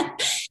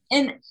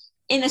 And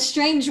in a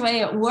strange way,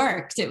 it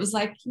worked. It was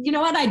like, you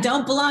know what? I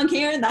don't belong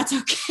here, and that's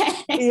okay.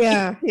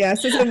 Yeah.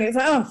 So suddenly it's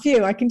like, oh,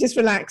 phew, I can just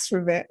relax for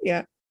a bit.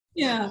 Yeah.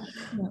 Yeah.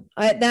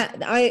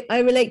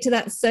 I relate to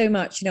that so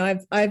much.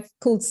 I've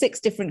called 6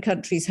 different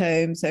countries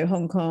home, so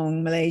Hong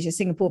Kong, Malaysia,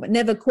 Singapore, but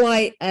never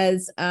quite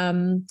as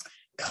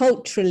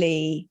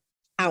culturally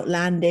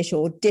outlandish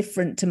or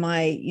different to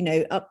my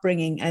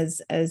upbringing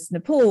as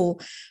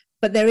Nepal.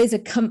 But there is a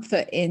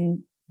comfort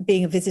in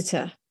being a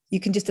visitor. You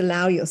can just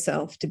allow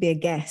yourself to be a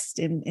guest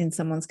in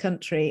someone's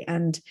country,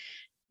 and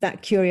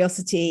that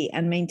curiosity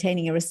and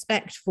maintaining a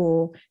respect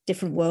for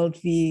different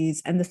worldviews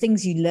and the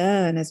things you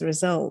learn as a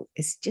result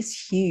is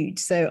just huge.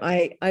 So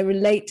I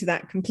relate to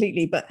that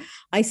completely, but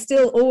I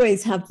still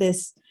always have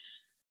this,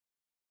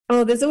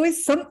 there's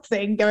always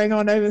something going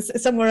on over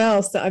somewhere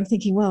else that I'm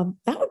thinking, well,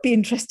 that would be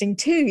interesting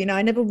too.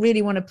 I never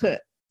really want to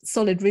put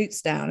solid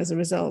roots down as a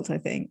result, I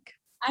think.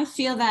 I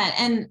feel that.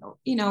 And,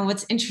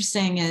 what's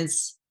interesting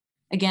is,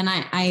 again,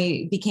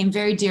 I became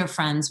very dear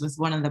friends with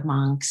one of the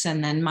monks.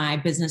 And then my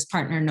business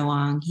partner,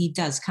 Noang, he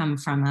does come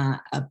from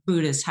a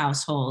Buddhist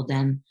household.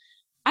 And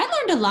I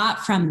learned a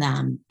lot from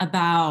them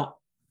about,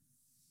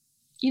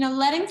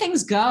 letting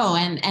things go.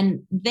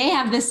 And they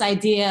have this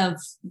idea of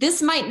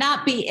this might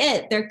not be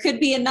it. There could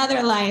be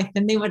another life.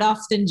 And they would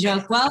often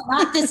joke, well,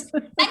 not this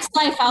next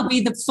life, I'll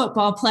be the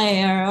football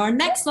player, or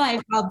next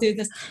life, I'll do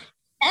this.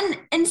 And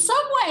in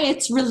some way,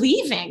 it's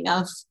relieving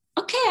of,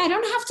 okay, I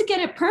don't have to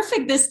get it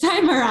perfect this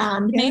time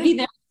around. Yeah. Maybe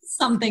there's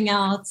something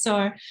else,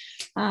 or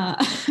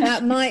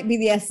that might be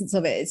the essence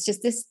of it. It's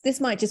just this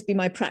might just be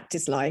my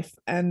practice life,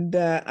 and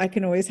I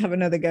can always have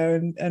another go.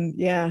 And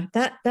yeah,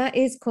 that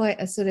is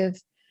quite a sort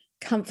of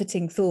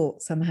comforting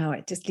thought. Somehow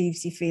it just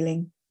leaves you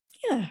feeling,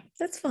 yeah,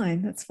 that's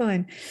fine.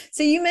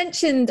 So you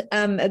mentioned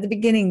at the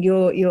beginning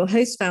your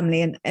host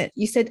family, and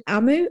you said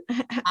Amma,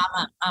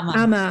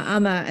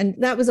 and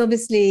that was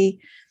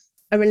obviously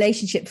a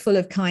relationship full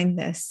of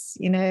kindness,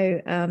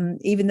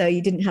 even though you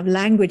didn't have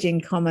language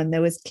in common,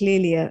 there was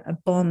clearly a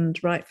bond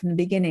right from the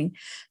beginning.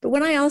 But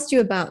when I asked you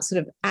about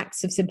sort of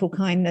acts of simple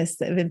kindness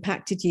that have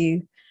impacted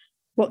you,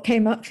 what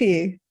came up for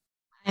you?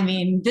 I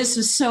mean, this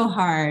was so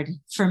hard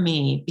for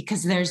me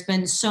because there's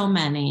been so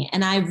many,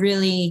 and I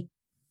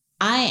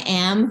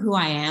am who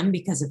I am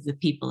because of the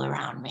people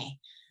around me.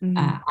 Mm-hmm.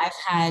 I've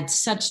had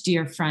such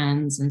dear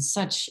friends and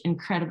such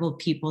incredible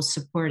people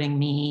supporting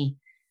me.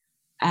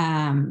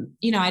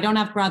 I don't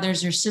have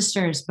brothers or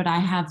sisters, but I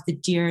have the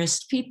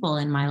dearest people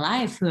in my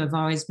life who have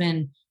always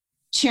been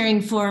cheering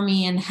for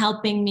me and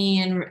helping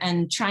me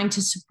and trying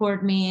to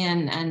support me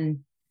and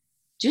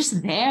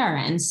just there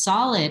and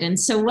solid. And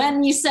so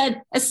when you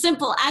said a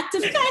simple act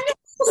of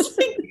kindness,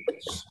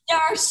 there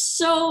are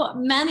so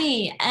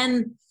many.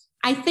 And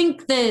I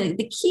think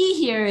the key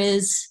here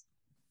is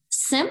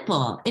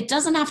simple. It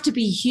doesn't have to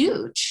be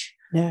huge.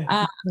 No.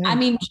 I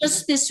mean,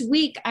 just this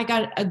week, I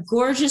got a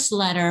gorgeous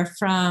letter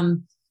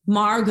from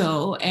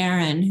Margot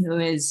Aaron, who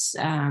is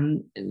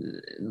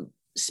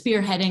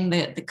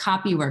spearheading the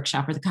copy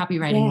workshop or the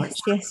copywriting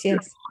workshop.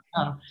 Yes.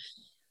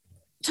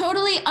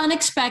 Totally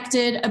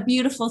unexpected, a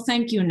beautiful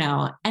thank you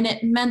note. And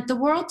it meant the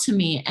world to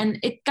me. And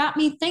it got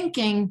me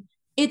thinking,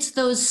 it's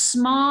those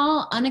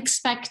small,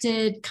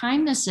 unexpected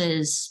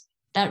kindnesses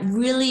that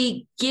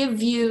really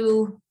give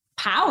you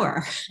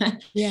power,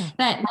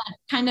 that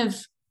kind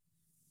of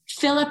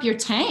fill up your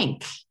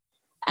tank.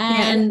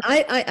 And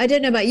I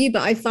don't know about you,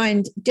 but I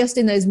find just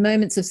in those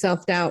moments of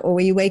self-doubt, or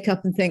where you wake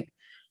up and think,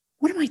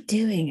 what am I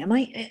doing? Am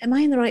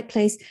I in the right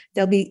place?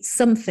 There'll be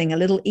something, a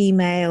little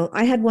email.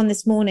 I had one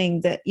this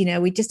morning that,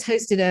 we just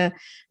hosted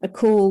a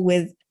call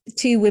with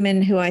 2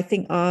 women who I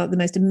think are the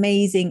most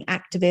amazing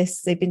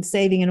activists. They've been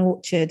saving an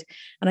orchard,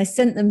 and I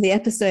sent them the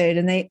episode,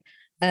 and they,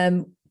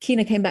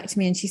 Kina came back to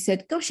me and she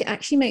said, gosh, it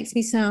actually makes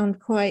me sound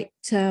quite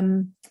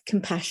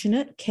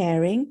compassionate,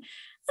 caring,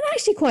 and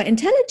actually quite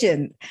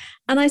intelligent.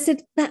 And I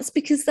said, that's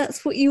because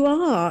that's what you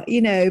are,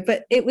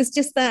 but it was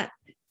just that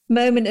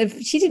moment of,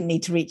 she didn't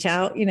need to reach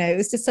out, it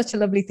was just such a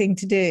lovely thing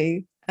to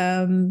do.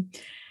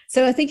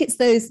 So I think it's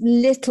those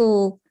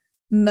little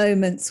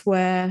moments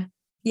where,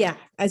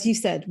 as you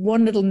said,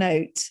 one little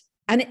note,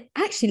 and it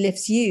actually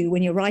lifts you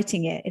when you're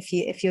writing it,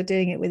 if you're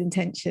doing it with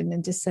intention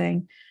and just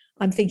saying,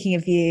 I'm thinking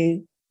of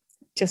you,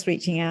 just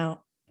reaching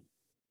out.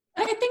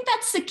 I think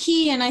that's that's the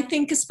key. And I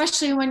think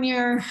especially when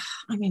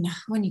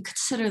when you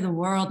consider the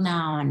world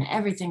now and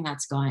everything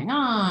that's going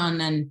on,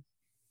 and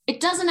it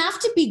doesn't have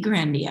to be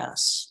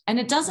grandiose and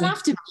it doesn't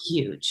have to be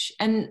huge.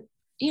 And,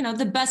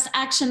 the best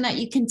action that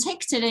you can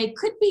take today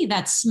could be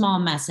that small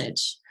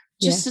message,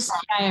 just to say,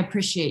 I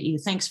appreciate you.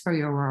 Thanks for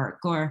your work.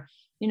 Or,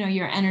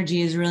 your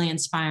energy is really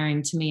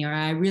inspiring to me, or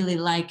I really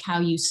like how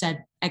you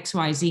said X,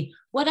 Y, Z,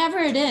 whatever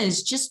it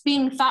is, just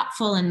being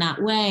thoughtful in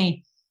that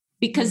way,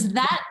 because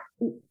that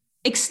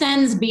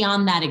extends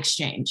beyond that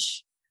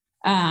exchange.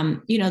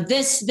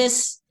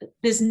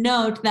 This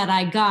note that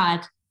I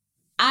got,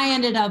 I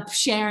ended up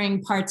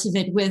sharing parts of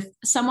it with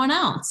someone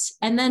else,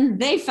 and then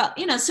they felt,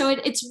 so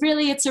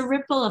it's a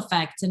ripple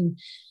effect. And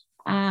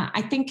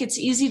I think it's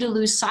easy to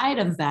lose sight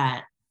of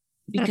that,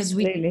 because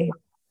Absolutely.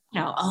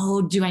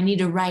 do I need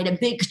to write a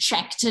big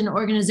check to an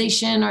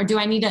organization, or do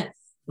I need to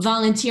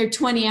volunteer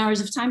 20 hours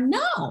of time?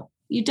 No,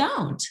 you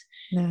don't.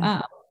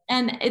 No.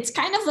 And it's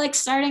kind of like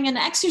starting an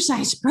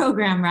exercise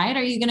program, right?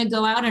 Are you going to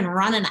go out and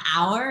run an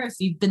hour if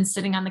you've been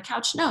sitting on the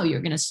couch? No,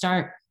 you're going to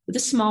start with a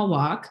small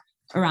walk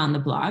around the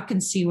block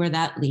and see where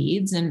that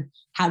leads, and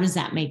how does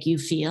that make you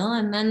feel?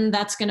 And then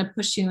that's going to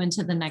push you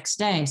into the next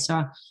day.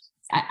 So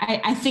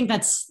I think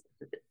that's,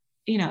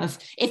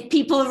 if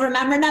people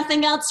remember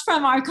nothing else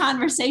from our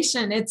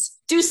conversation, it's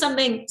do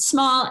something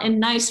small and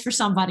nice for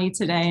somebody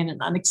today in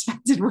an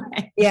unexpected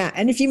way. Yeah.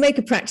 And if you make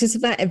a practice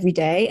of that every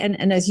day,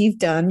 and as you've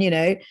done,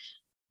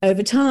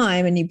 over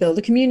time, and you build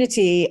a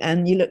community,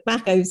 and you look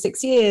back over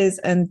 6 years,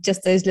 and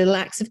just those little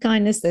acts of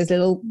kindness, those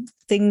little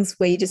things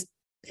where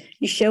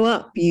you show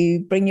up,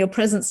 you bring your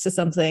presence to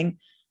something.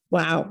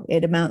 Wow,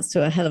 it amounts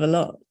to a hell of a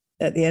lot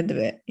at the end of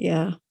it.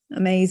 Yeah,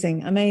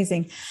 amazing.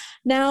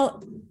 Now,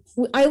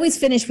 I always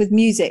finish with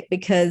music,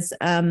 because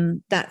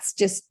that's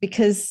just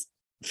because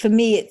for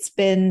me, it's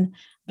been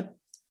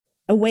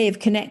a way of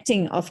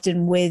connecting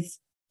often with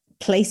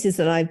places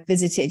that I've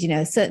visited.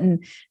 A certain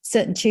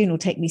tune will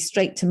take me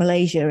straight to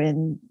Malaysia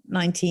in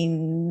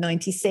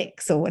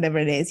 1996 or whatever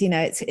it is.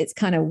 It's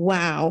kind of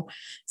wow.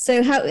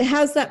 So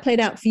how's that played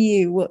out for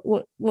you?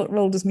 What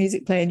role does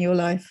music play in your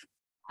life?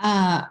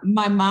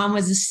 My mom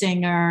was a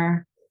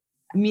singer.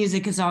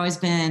 Music has always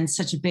been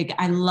such a big,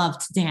 I love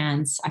to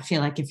dance. I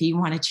feel like if you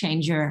want to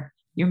change your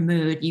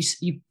mood,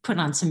 you put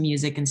on some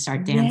music and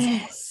start dancing.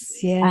 Yes,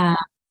 yeah.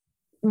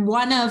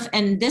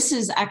 And this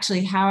is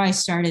actually how I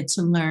started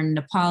to learn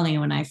Nepali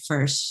when I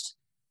first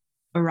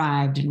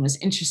arrived and was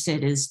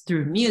interested, is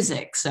through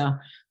music. So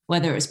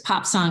whether it was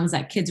pop songs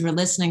that kids were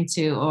listening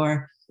to,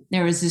 or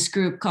there was this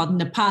group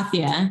called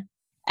Nepathia,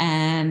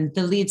 and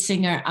the lead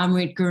singer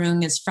Amrit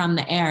Gurung is from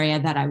the area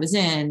that I was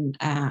in,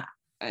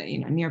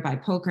 nearby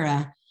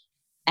Pokhara.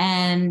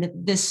 And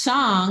this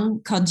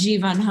song called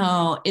Jivan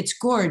Ho, it's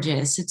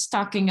gorgeous. It's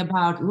talking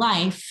about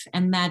life,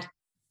 and that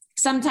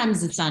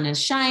sometimes the sun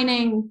is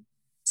shining,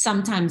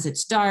 sometimes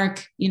it's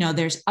dark,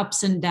 there's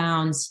ups and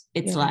downs.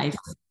 It's life,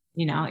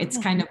 it's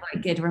kind of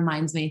like, it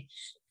reminds me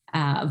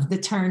of the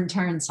Turn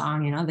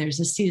song, there's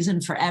a season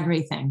for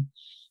everything.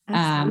 So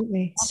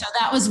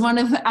that was one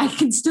of, I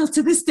can still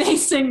to this day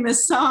sing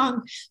this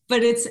song,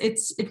 but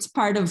it's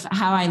part of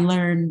how I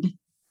learned.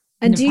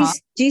 And do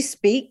you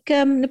speak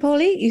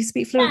Nepali? You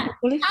speak fluent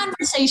Nepali?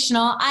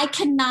 Conversational. I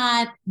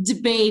cannot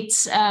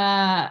debate,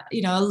 a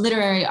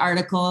literary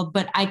article,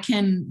 but I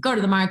can go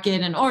to the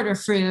market and order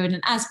fruit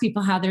and ask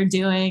people how they're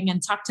doing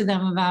and talk to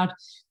them about,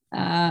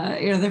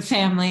 their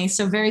family.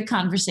 So very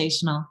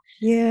conversational.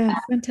 Yeah,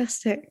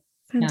 fantastic.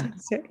 Yeah.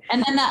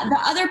 And then the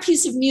other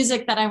piece of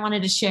music that I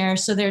wanted to share.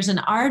 So there's an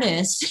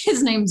artist,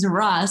 his name's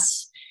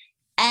Russ,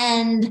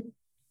 and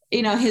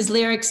his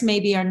lyrics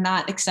maybe are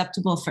not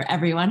acceptable for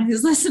everyone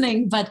who's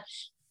listening, but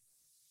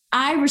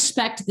I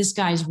respect this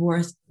guy's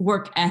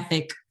work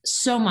ethic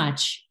so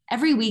much.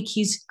 Every week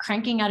he's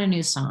cranking out a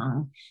new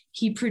song.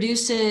 He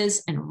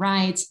produces and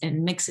writes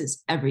and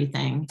mixes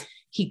everything.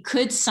 He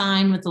could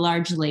sign with the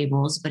large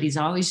labels, but he's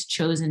always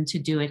chosen to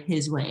do it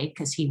his way,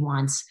 because he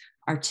wants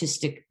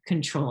artistic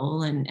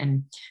control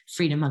and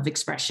freedom of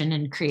expression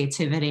and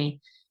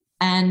creativity.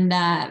 And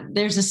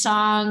there's a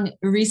song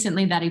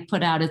recently that he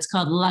put out. It's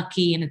called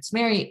Lucky, and it's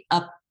very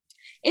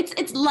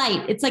it's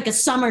light. It's like a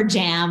summer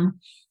jam.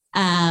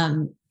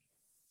 I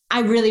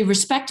really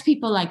respect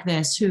people like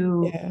this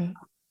who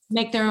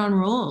make their own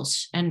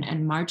rules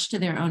and march to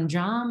their own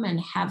drum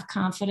and have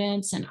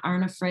confidence and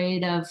aren't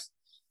afraid of,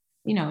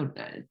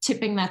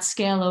 tipping that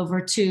scale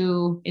over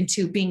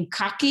into being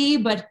cocky.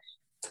 But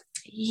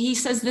he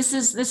says this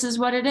is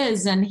what it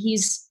is. And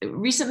he's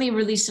recently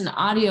released an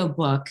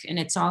audiobook, and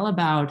it's all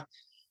about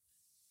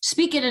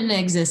speak it into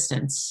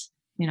existence,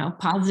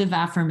 positive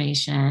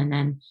affirmation,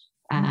 and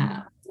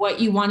what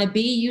you want to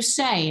be, you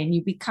say, and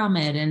you become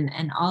it.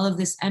 And all of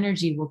this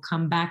energy will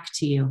come back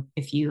to you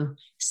if you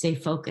stay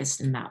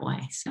focused in that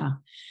way. So,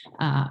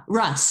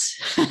 Russ.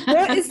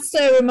 What is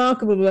so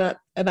remarkable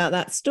about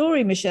that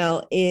story,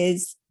 Michelle,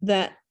 is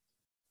that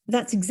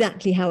that's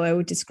exactly how I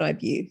would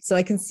describe you. So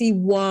I can see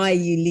why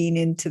you lean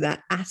into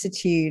that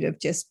attitude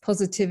of just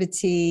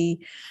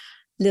positivity,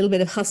 a little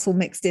bit of hustle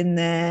mixed in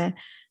there,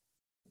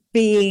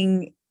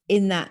 being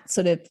in that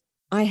sort of,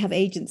 I have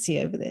agency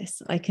over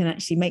this. I can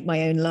actually make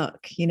my own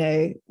luck. You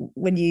know,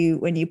 when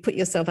you put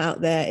yourself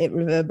out there, it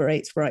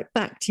reverberates right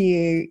back to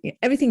you.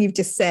 Everything you've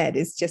just said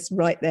is just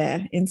right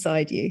there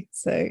inside you.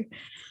 So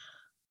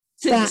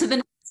the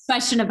next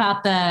question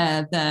about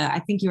the I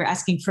think you were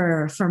asking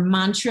for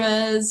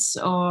mantras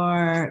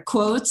or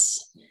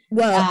quotes.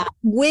 Well,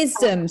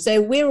 wisdom.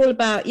 So we're all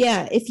about,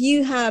 if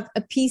you have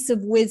a piece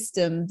of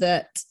wisdom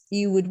that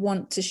you would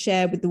want to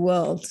share with the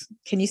world,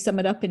 can you sum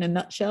it up in a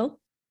nutshell?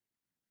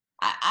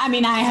 I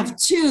mean, I have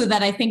two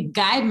that I think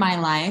guide my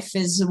life.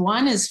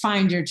 One is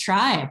find your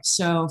tribe.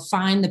 So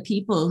find the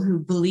people who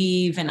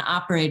believe and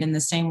operate in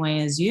the same way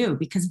as you,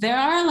 because there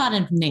are a lot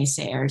of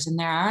naysayers and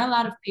there are a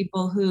lot of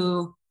people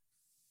who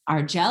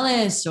are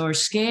jealous or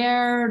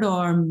scared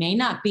or may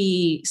not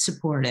be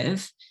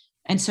supportive.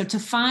 And so to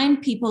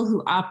find people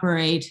who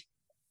operate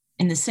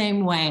in the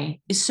same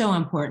way is so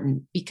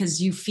important,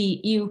 because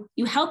you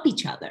help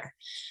each other.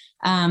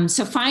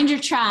 So find your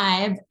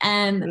tribe,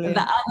 and Brilliant.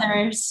 The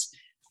others.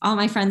 All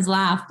my friends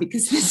laugh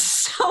because there's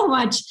so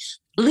much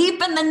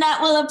leap and the net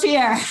will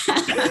appear.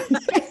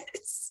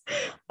 Yes.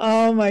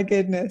 Oh my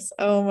goodness.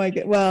 Oh my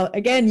god. Well,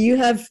 again, you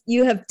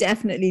have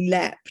definitely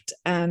leapt,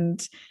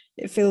 and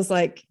it feels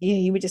like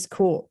you were just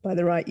caught by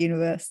the right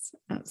universe.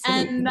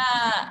 Absolutely. And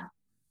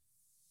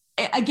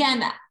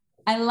again,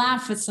 I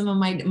laugh with some of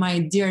my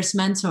dearest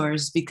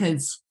mentors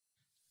because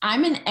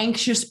I'm an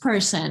anxious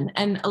person,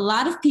 and a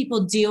lot of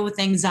people deal with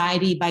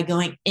anxiety by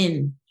going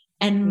in.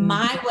 And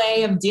my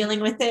way of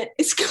dealing with it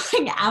is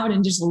going out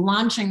and just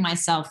launching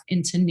myself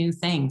into new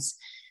things.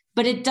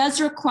 But it does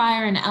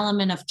require an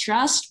element of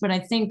trust. But I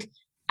think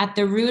at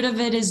the root of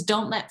it is,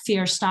 don't let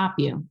fear stop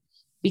you.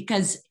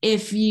 Because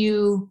if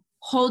you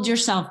hold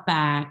yourself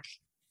back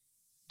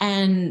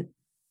and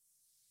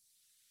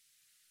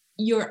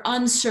you're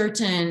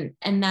uncertain,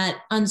 and that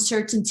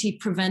uncertainty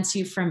prevents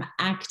you from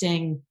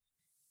acting,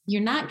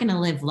 you're not going to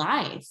live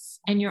life,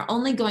 and you're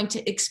only going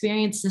to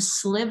experience the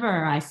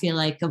sliver, I feel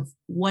like, of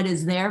what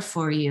is there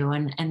for you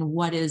and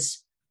what is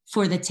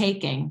for the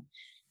taking.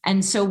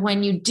 And so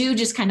when you do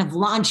just kind of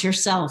launch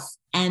yourself,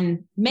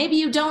 and maybe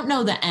you don't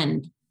know the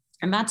end,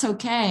 and that's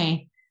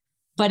okay,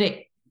 but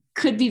it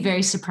could be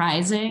very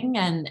surprising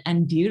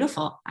and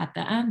beautiful at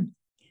the end.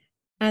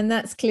 And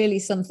that's clearly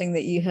something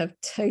that you have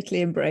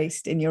totally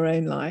embraced in your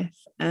own life.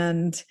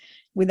 And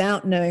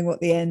without knowing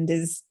what the end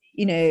is,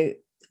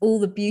 all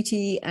the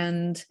beauty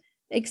and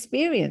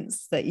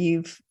experience that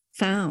you've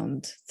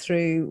found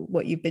through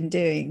what you've been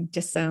doing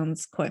just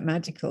sounds quite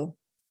magical.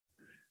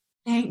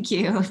 Thank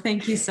you.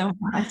 Thank you so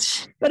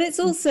much. But it's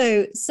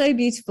also so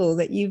beautiful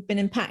that you've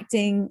been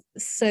impacting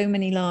so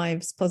many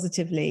lives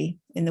positively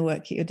in the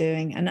work that you're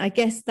doing. And I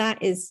guess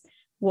that is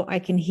what I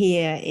can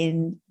hear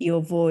in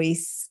your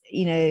voice.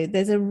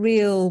 There's a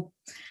real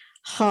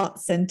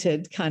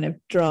heart-centered kind of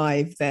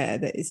drive there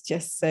that is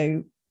just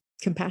so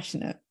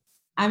compassionate.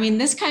 I mean,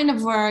 this kind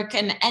of work,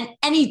 and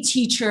any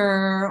teacher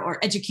or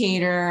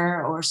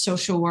educator or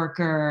social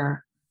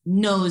worker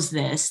knows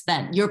this,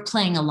 that you're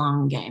playing a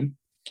long game.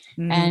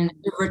 And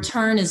the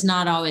return is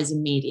not always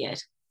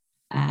immediate.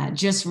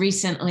 Just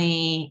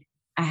recently,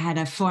 I had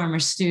a former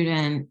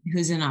student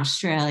who's in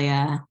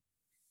Australia.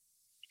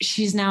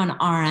 She's now an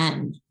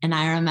RN. And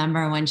I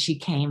remember when she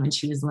came and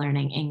she was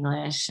learning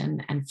English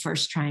and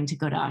first trying to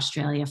go to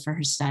Australia for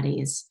her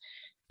studies.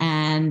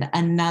 And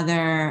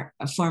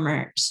a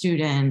former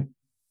student,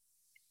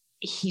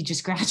 he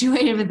just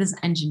graduated with his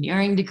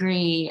engineering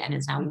degree and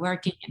is now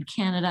working in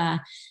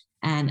Canada.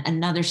 And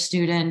another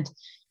student,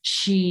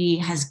 she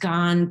has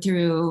gone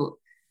through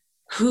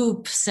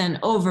hoops and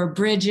over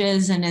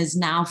bridges and is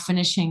now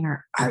finishing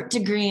her art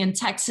degree in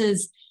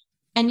Texas.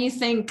 And you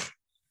think,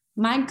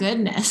 my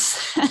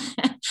goodness,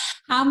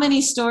 how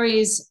many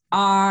stories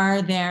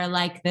are there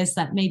like this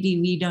that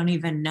maybe we don't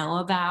even know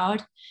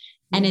about?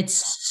 And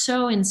it's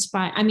so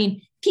inspiring. I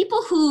mean,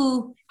 people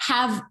who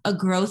have a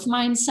growth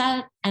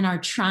mindset and are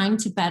trying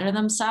to better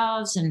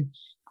themselves and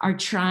are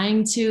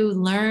trying to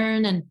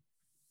learn, and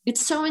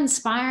it's so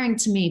inspiring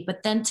to me.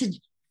 But then to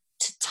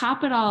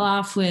top it all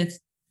off with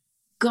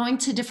going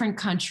to a different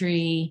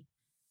country,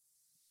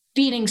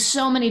 beating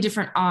so many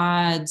different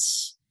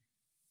odds.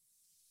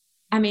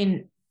 I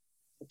mean,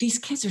 these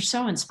kids are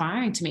so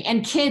inspiring to me.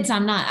 And kids,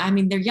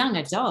 they're young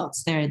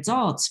adults,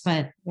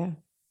 but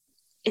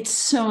it's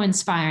so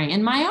inspiring.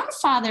 And my own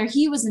father,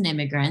 he was an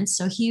immigrant.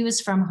 So he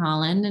was from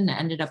Holland and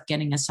ended up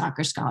getting a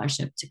soccer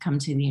scholarship to come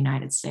to the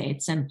United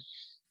States. And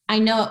I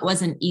know it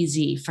wasn't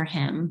easy for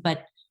him,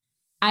 but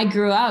I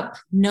grew up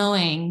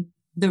knowing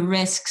the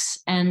risks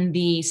and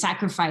the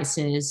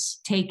sacrifices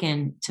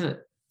taken to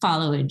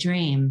follow a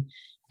dream.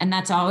 And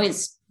that's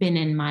always been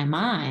in my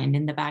mind,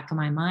 in the back of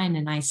my mind.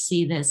 And I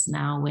see this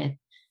now with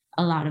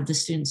a lot of the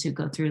students who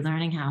go through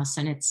Learning House,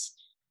 and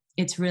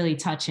it's really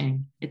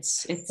touching.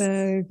 It's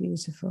so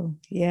beautiful.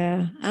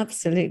 Yeah,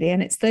 absolutely.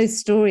 And it's those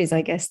stories,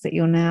 I guess, that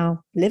you're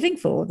now living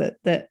for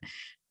that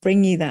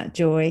bring you that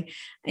joy.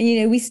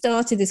 And, we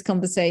started this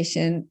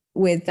conversation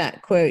with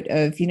that quote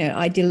of,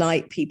 I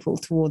delight people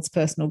towards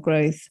personal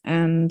growth.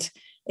 And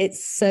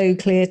it's so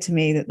clear to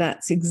me that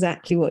that's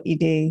exactly what you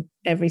do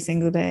every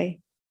single day.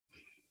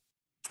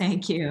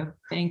 Thank you.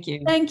 Thank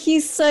you. Thank you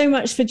so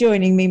much for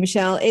joining me,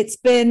 Michelle. It's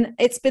been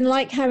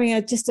like having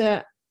a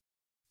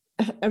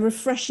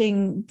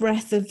refreshing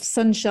breath of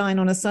sunshine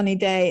on a sunny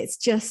day. It's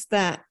just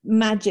that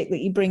magic that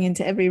you bring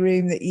into every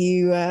room that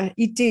you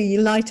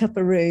light up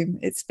a room.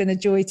 It's been a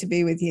joy to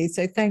be with you.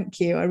 So thank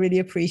you. I really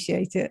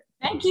appreciate it.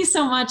 Thank you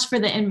so much for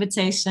the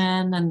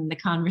invitation and the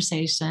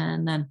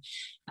conversation. And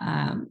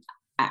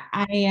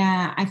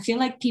I feel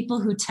like people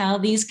who tell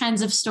these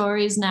kinds of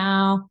stories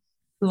now,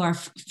 who are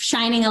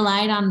shining a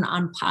light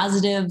on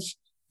positive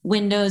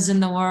windows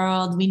in the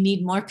world, we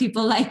need more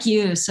people like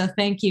you. So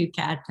thank you,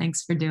 Kat.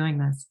 Thanks for doing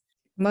this.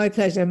 My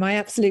pleasure, my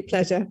absolute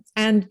pleasure.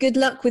 And good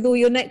luck with all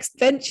your next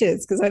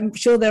ventures, because I'm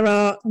sure there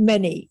are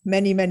many,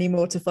 many, many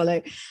more to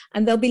follow.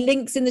 And there'll be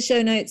links in the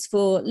show notes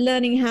for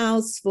Learning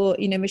House, for,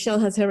 Michelle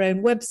has her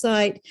own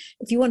website.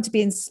 If you want to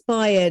be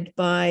inspired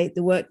by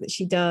the work that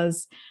she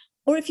does,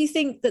 or if you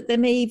think that there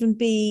may even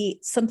be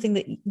something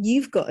that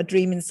you've got a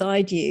dream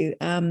inside you,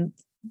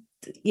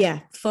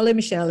 follow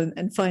Michelle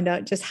and find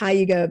out just how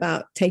you go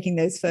about taking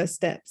those first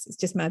steps. It's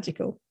just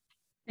magical.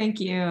 Thank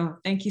you.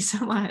 Thank you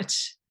so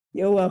much.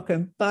 You're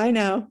welcome. Bye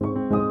now.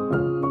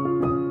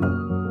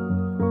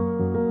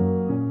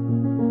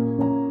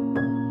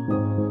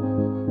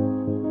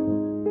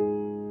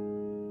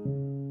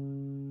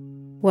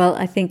 Well,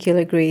 I think you'll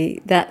agree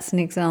that's an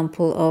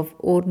example of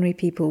ordinary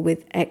people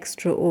with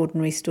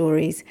extraordinary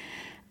stories,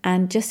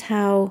 and just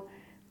how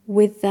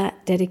with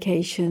that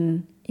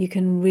dedication you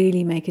can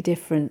really make a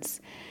difference.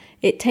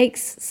 It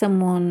takes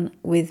someone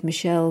with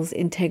Michelle's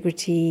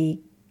integrity,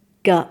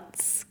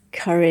 guts,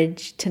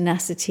 courage,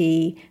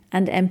 tenacity,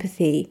 and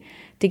empathy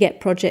to get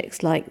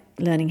projects like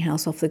Learning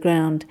House off the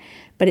ground,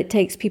 but it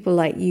takes people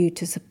like you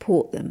to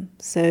support them.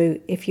 So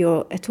if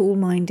you're at all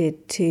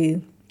minded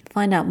to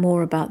find out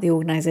more about the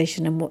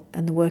organisation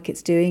and the work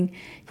it's doing,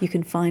 you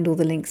can find all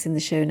the links in the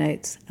show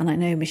notes, and I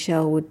know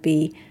Michelle would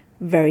be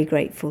very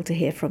grateful to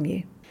hear from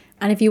you.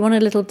 And if you want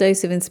a little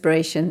dose of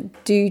inspiration,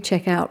 do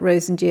check out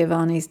Rose and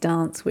Giovanni's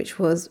dance, which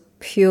was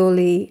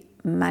purely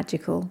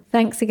magical.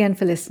 Thanks again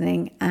for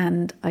listening,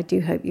 and I do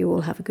hope you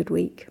all have a good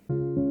week.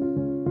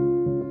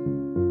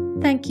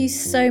 Thank you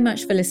so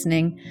much for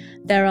listening.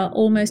 There are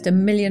almost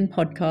 1 million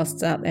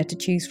podcasts out there to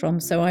choose from,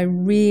 so I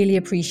really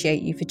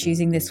appreciate you for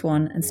choosing this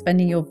one and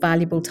spending your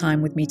valuable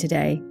time with me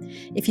today.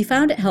 If you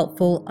found it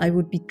helpful, I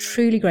would be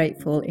truly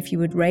grateful if you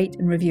would rate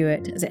and review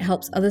it, as it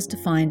helps others to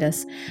find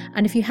us.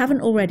 And if you haven't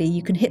already,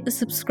 you can hit the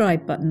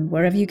subscribe button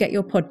wherever you get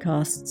your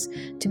podcasts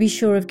to be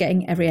sure of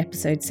getting every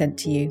episode sent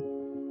to you.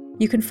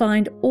 You can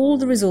find all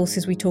the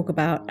resources we talk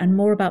about and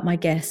more about my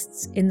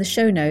guests in the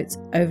show notes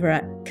over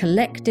at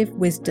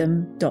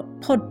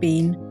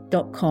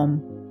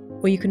collectivewisdom.podbean.com,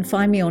 or you can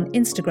find me on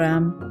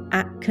Instagram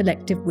at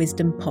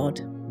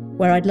collectivewisdompod,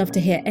 where I'd love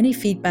to hear any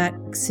feedback,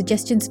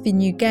 suggestions for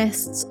new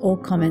guests, or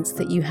comments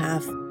that you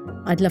have.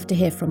 I'd love to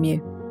hear from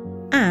you.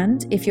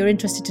 And if you're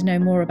interested to know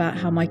more about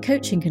how my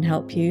coaching can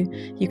help you,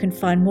 you can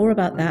find more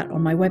about that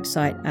on my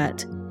website at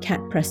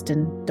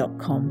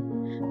katpreston.com.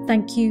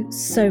 Thank you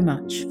so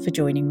much for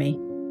joining me.